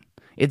thought,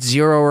 it's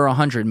 0 or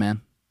 100,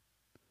 man.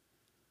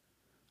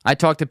 I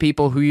talk to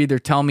people who either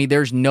tell me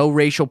there's no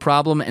racial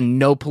problem and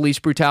no police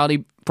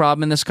brutality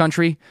problem in this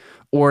country,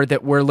 or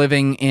that we're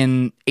living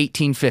in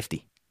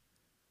 1850.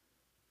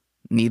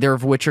 Neither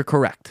of which are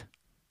correct.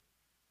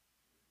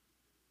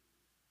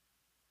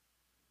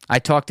 I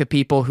talk to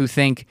people who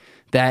think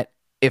that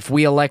if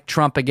we elect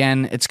Trump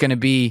again, it's going to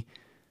be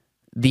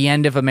the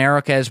end of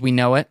America as we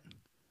know it.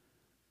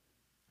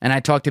 And I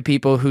talk to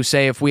people who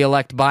say if we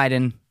elect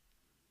Biden,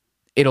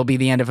 it'll be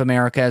the end of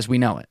America as we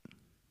know it.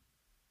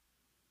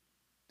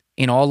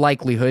 In all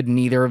likelihood,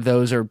 neither of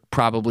those are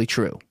probably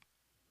true.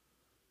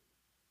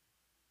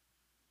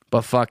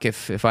 But fuck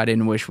if I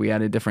didn't wish we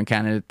had a different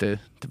candidate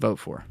to vote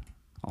for.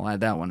 I'll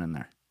add that one in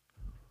there.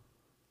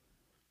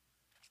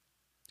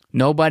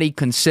 Nobody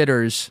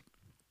considers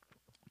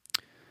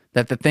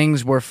that the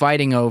things we're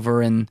fighting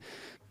over, and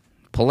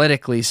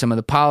politically some of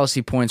the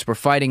policy points we're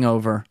fighting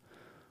over,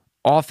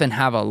 often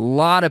have a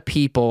lot of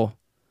people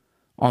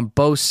on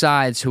both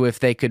sides who, if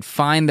they could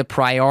find the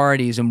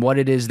priorities and what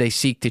it is they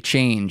seek to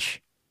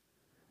change,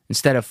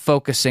 instead of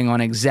focusing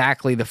on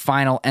exactly the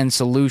final end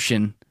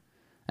solution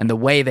and the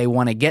way they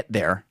want to get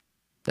there,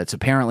 that's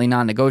apparently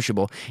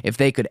non-negotiable, if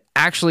they could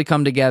actually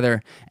come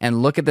together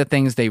and look at the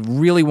things they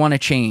really want to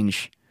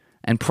change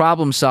and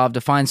problem solve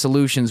to find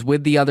solutions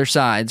with the other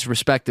sides,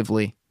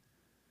 respectively,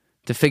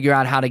 to figure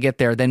out how to get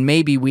there, then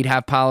maybe we'd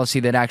have policy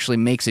that actually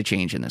makes a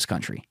change in this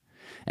country.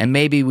 And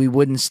maybe we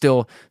wouldn't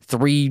still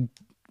 3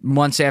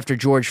 months after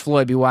George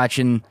Floyd be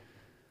watching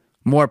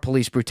more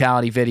police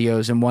brutality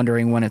videos and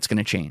wondering when it's going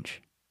to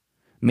change.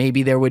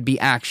 Maybe there would be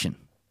action.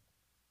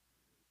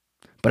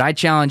 But I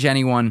challenge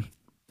anyone,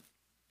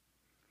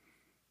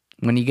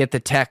 when you get the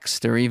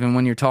text or even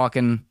when you're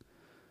talking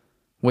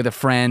with a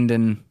friend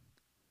and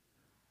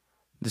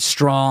the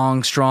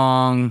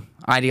strong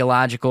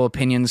ideological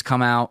opinions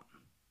come out,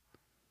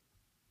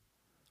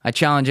 I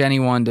challenge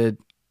anyone to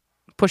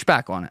push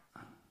back on it.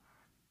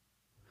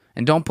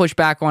 And don't push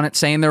back on it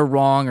saying they're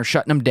wrong or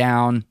shutting them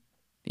down,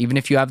 even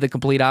if you have the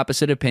complete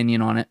opposite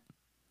opinion on it.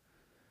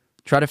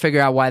 Try to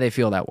figure out why they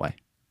feel that way.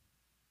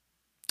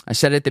 I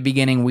said at the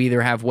beginning, we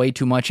either have way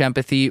too much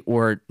empathy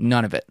or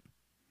none of it.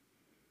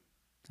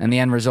 And the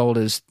end result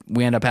is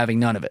we end up having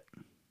none of it.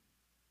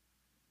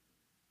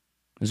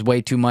 Because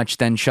way too much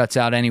then shuts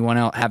out anyone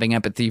else having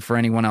empathy for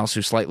anyone else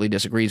who slightly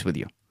disagrees with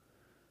you.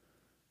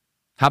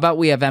 How about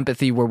we have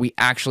empathy where we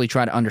actually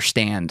try to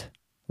understand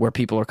where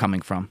people are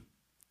coming from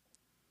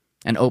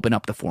and open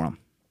up the forum?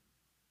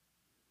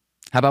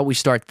 How about we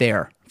start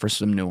there for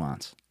some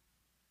nuance?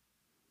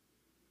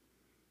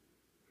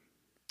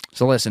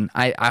 So listen,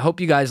 I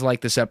hope you guys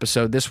like this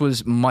episode. This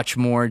was much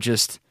more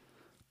just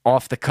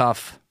off the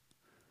cuff,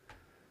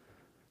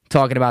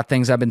 talking about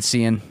things I've been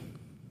seeing,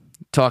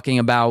 talking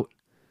about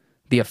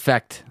the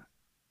effect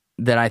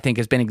that I think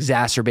has been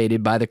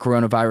exacerbated by the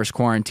coronavirus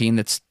quarantine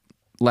that's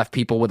left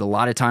people with a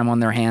lot of time on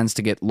their hands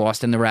to get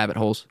lost in the rabbit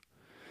holes.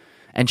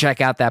 And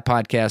check out that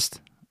podcast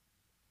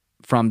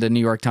from the New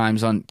York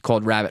Times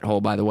called Rabbit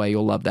Hole, by the way.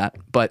 You'll love that.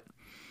 But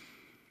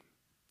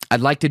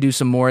I'd like to do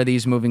some more of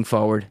these moving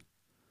forward.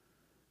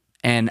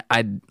 And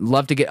I'd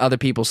love to get other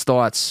people's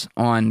thoughts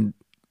on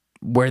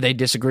where they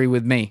disagree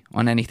with me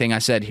on anything I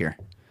said here.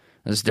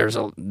 There's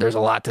a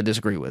lot to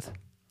disagree with.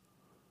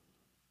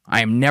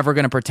 I am never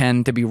going to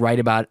pretend to be right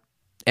about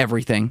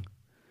everything.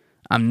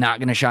 I'm not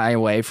going to shy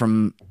away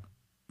from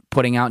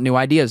putting out new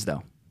ideas,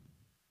 though.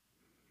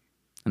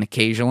 And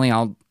occasionally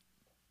I'll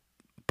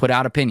put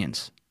out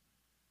opinions.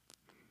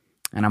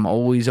 And I'm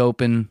always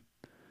open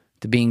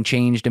to being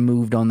changed and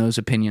moved on those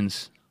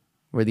opinions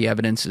where the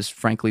evidence is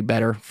frankly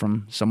better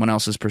from someone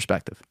else's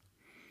perspective.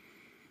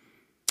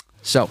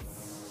 So,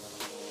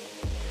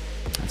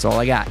 that's all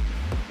I got.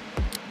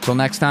 Until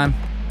next time,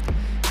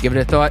 give it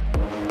a thought.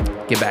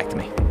 Get back to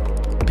me.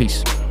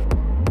 Peace.